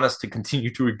 you want us to continue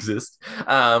to exist.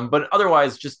 But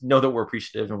otherwise, just know that we're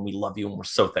appreciative and we love you and we're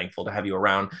so thankful to have you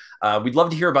around. We'd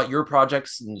love to hear about your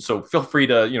projects. And so feel free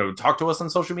to, talk to us on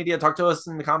social media, talk to us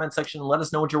in the comment section, and let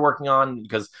us know what you're working on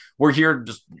because we're here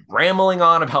just rambling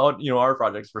on about, our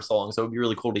projects for so long. So it'd be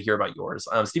really cool to hear about yours.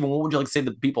 Steven, what would you like to say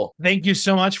to the people? Thank you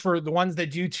so much for the ones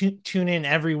that do tune in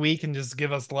every week and just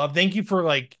give us love. Thank you for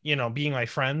being my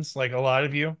friends, like a lot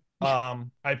of you. I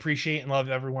appreciate and love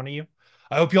every one of you.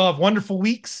 I hope you all have wonderful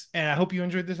weeks, and I hope you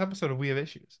enjoyed this episode of We Have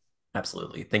Issues.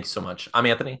 Absolutely. Thank you so much. I'm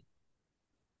Anthony.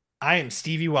 I am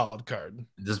Stevie Wildcard.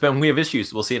 This has been We Have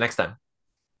Issues. We'll see you next time.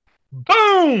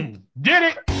 Boom! Did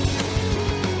it!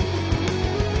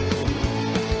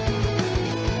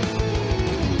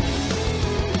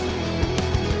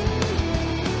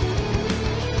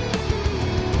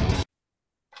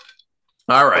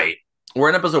 All right. We're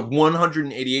in episode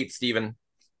 188, Steven.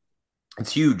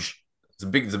 It's huge. It's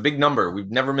a big number.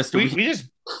 We've never missed a week.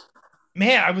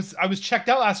 I was checked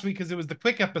out last week because it was the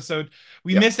quick episode.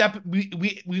 We missed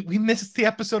we missed the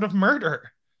episode of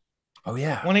Murder. Oh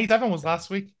yeah. 187 was last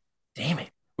week. Damn it.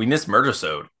 We missed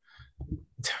Murdersode.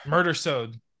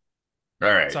 Murdersode. All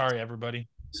right. Sorry, everybody.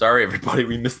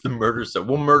 We missed the Murdersode.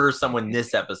 We'll murder someone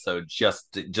this episode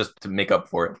just to make up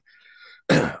for it.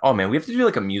 Oh man, we have to do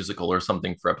like a musical or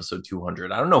something for episode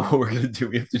 200. I don't know what we're gonna do.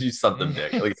 We have to do something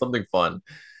big, like something fun.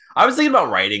 I was thinking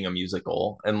about writing a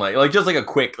musical and like just like a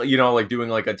quick, like doing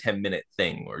like a 10-minute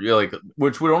thing, or you're like,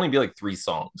 which would only be like 3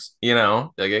 songs.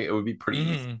 Like it would be pretty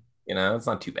easy. It's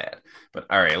not too bad. But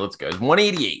all right, let's go. It's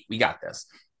 188. We got this.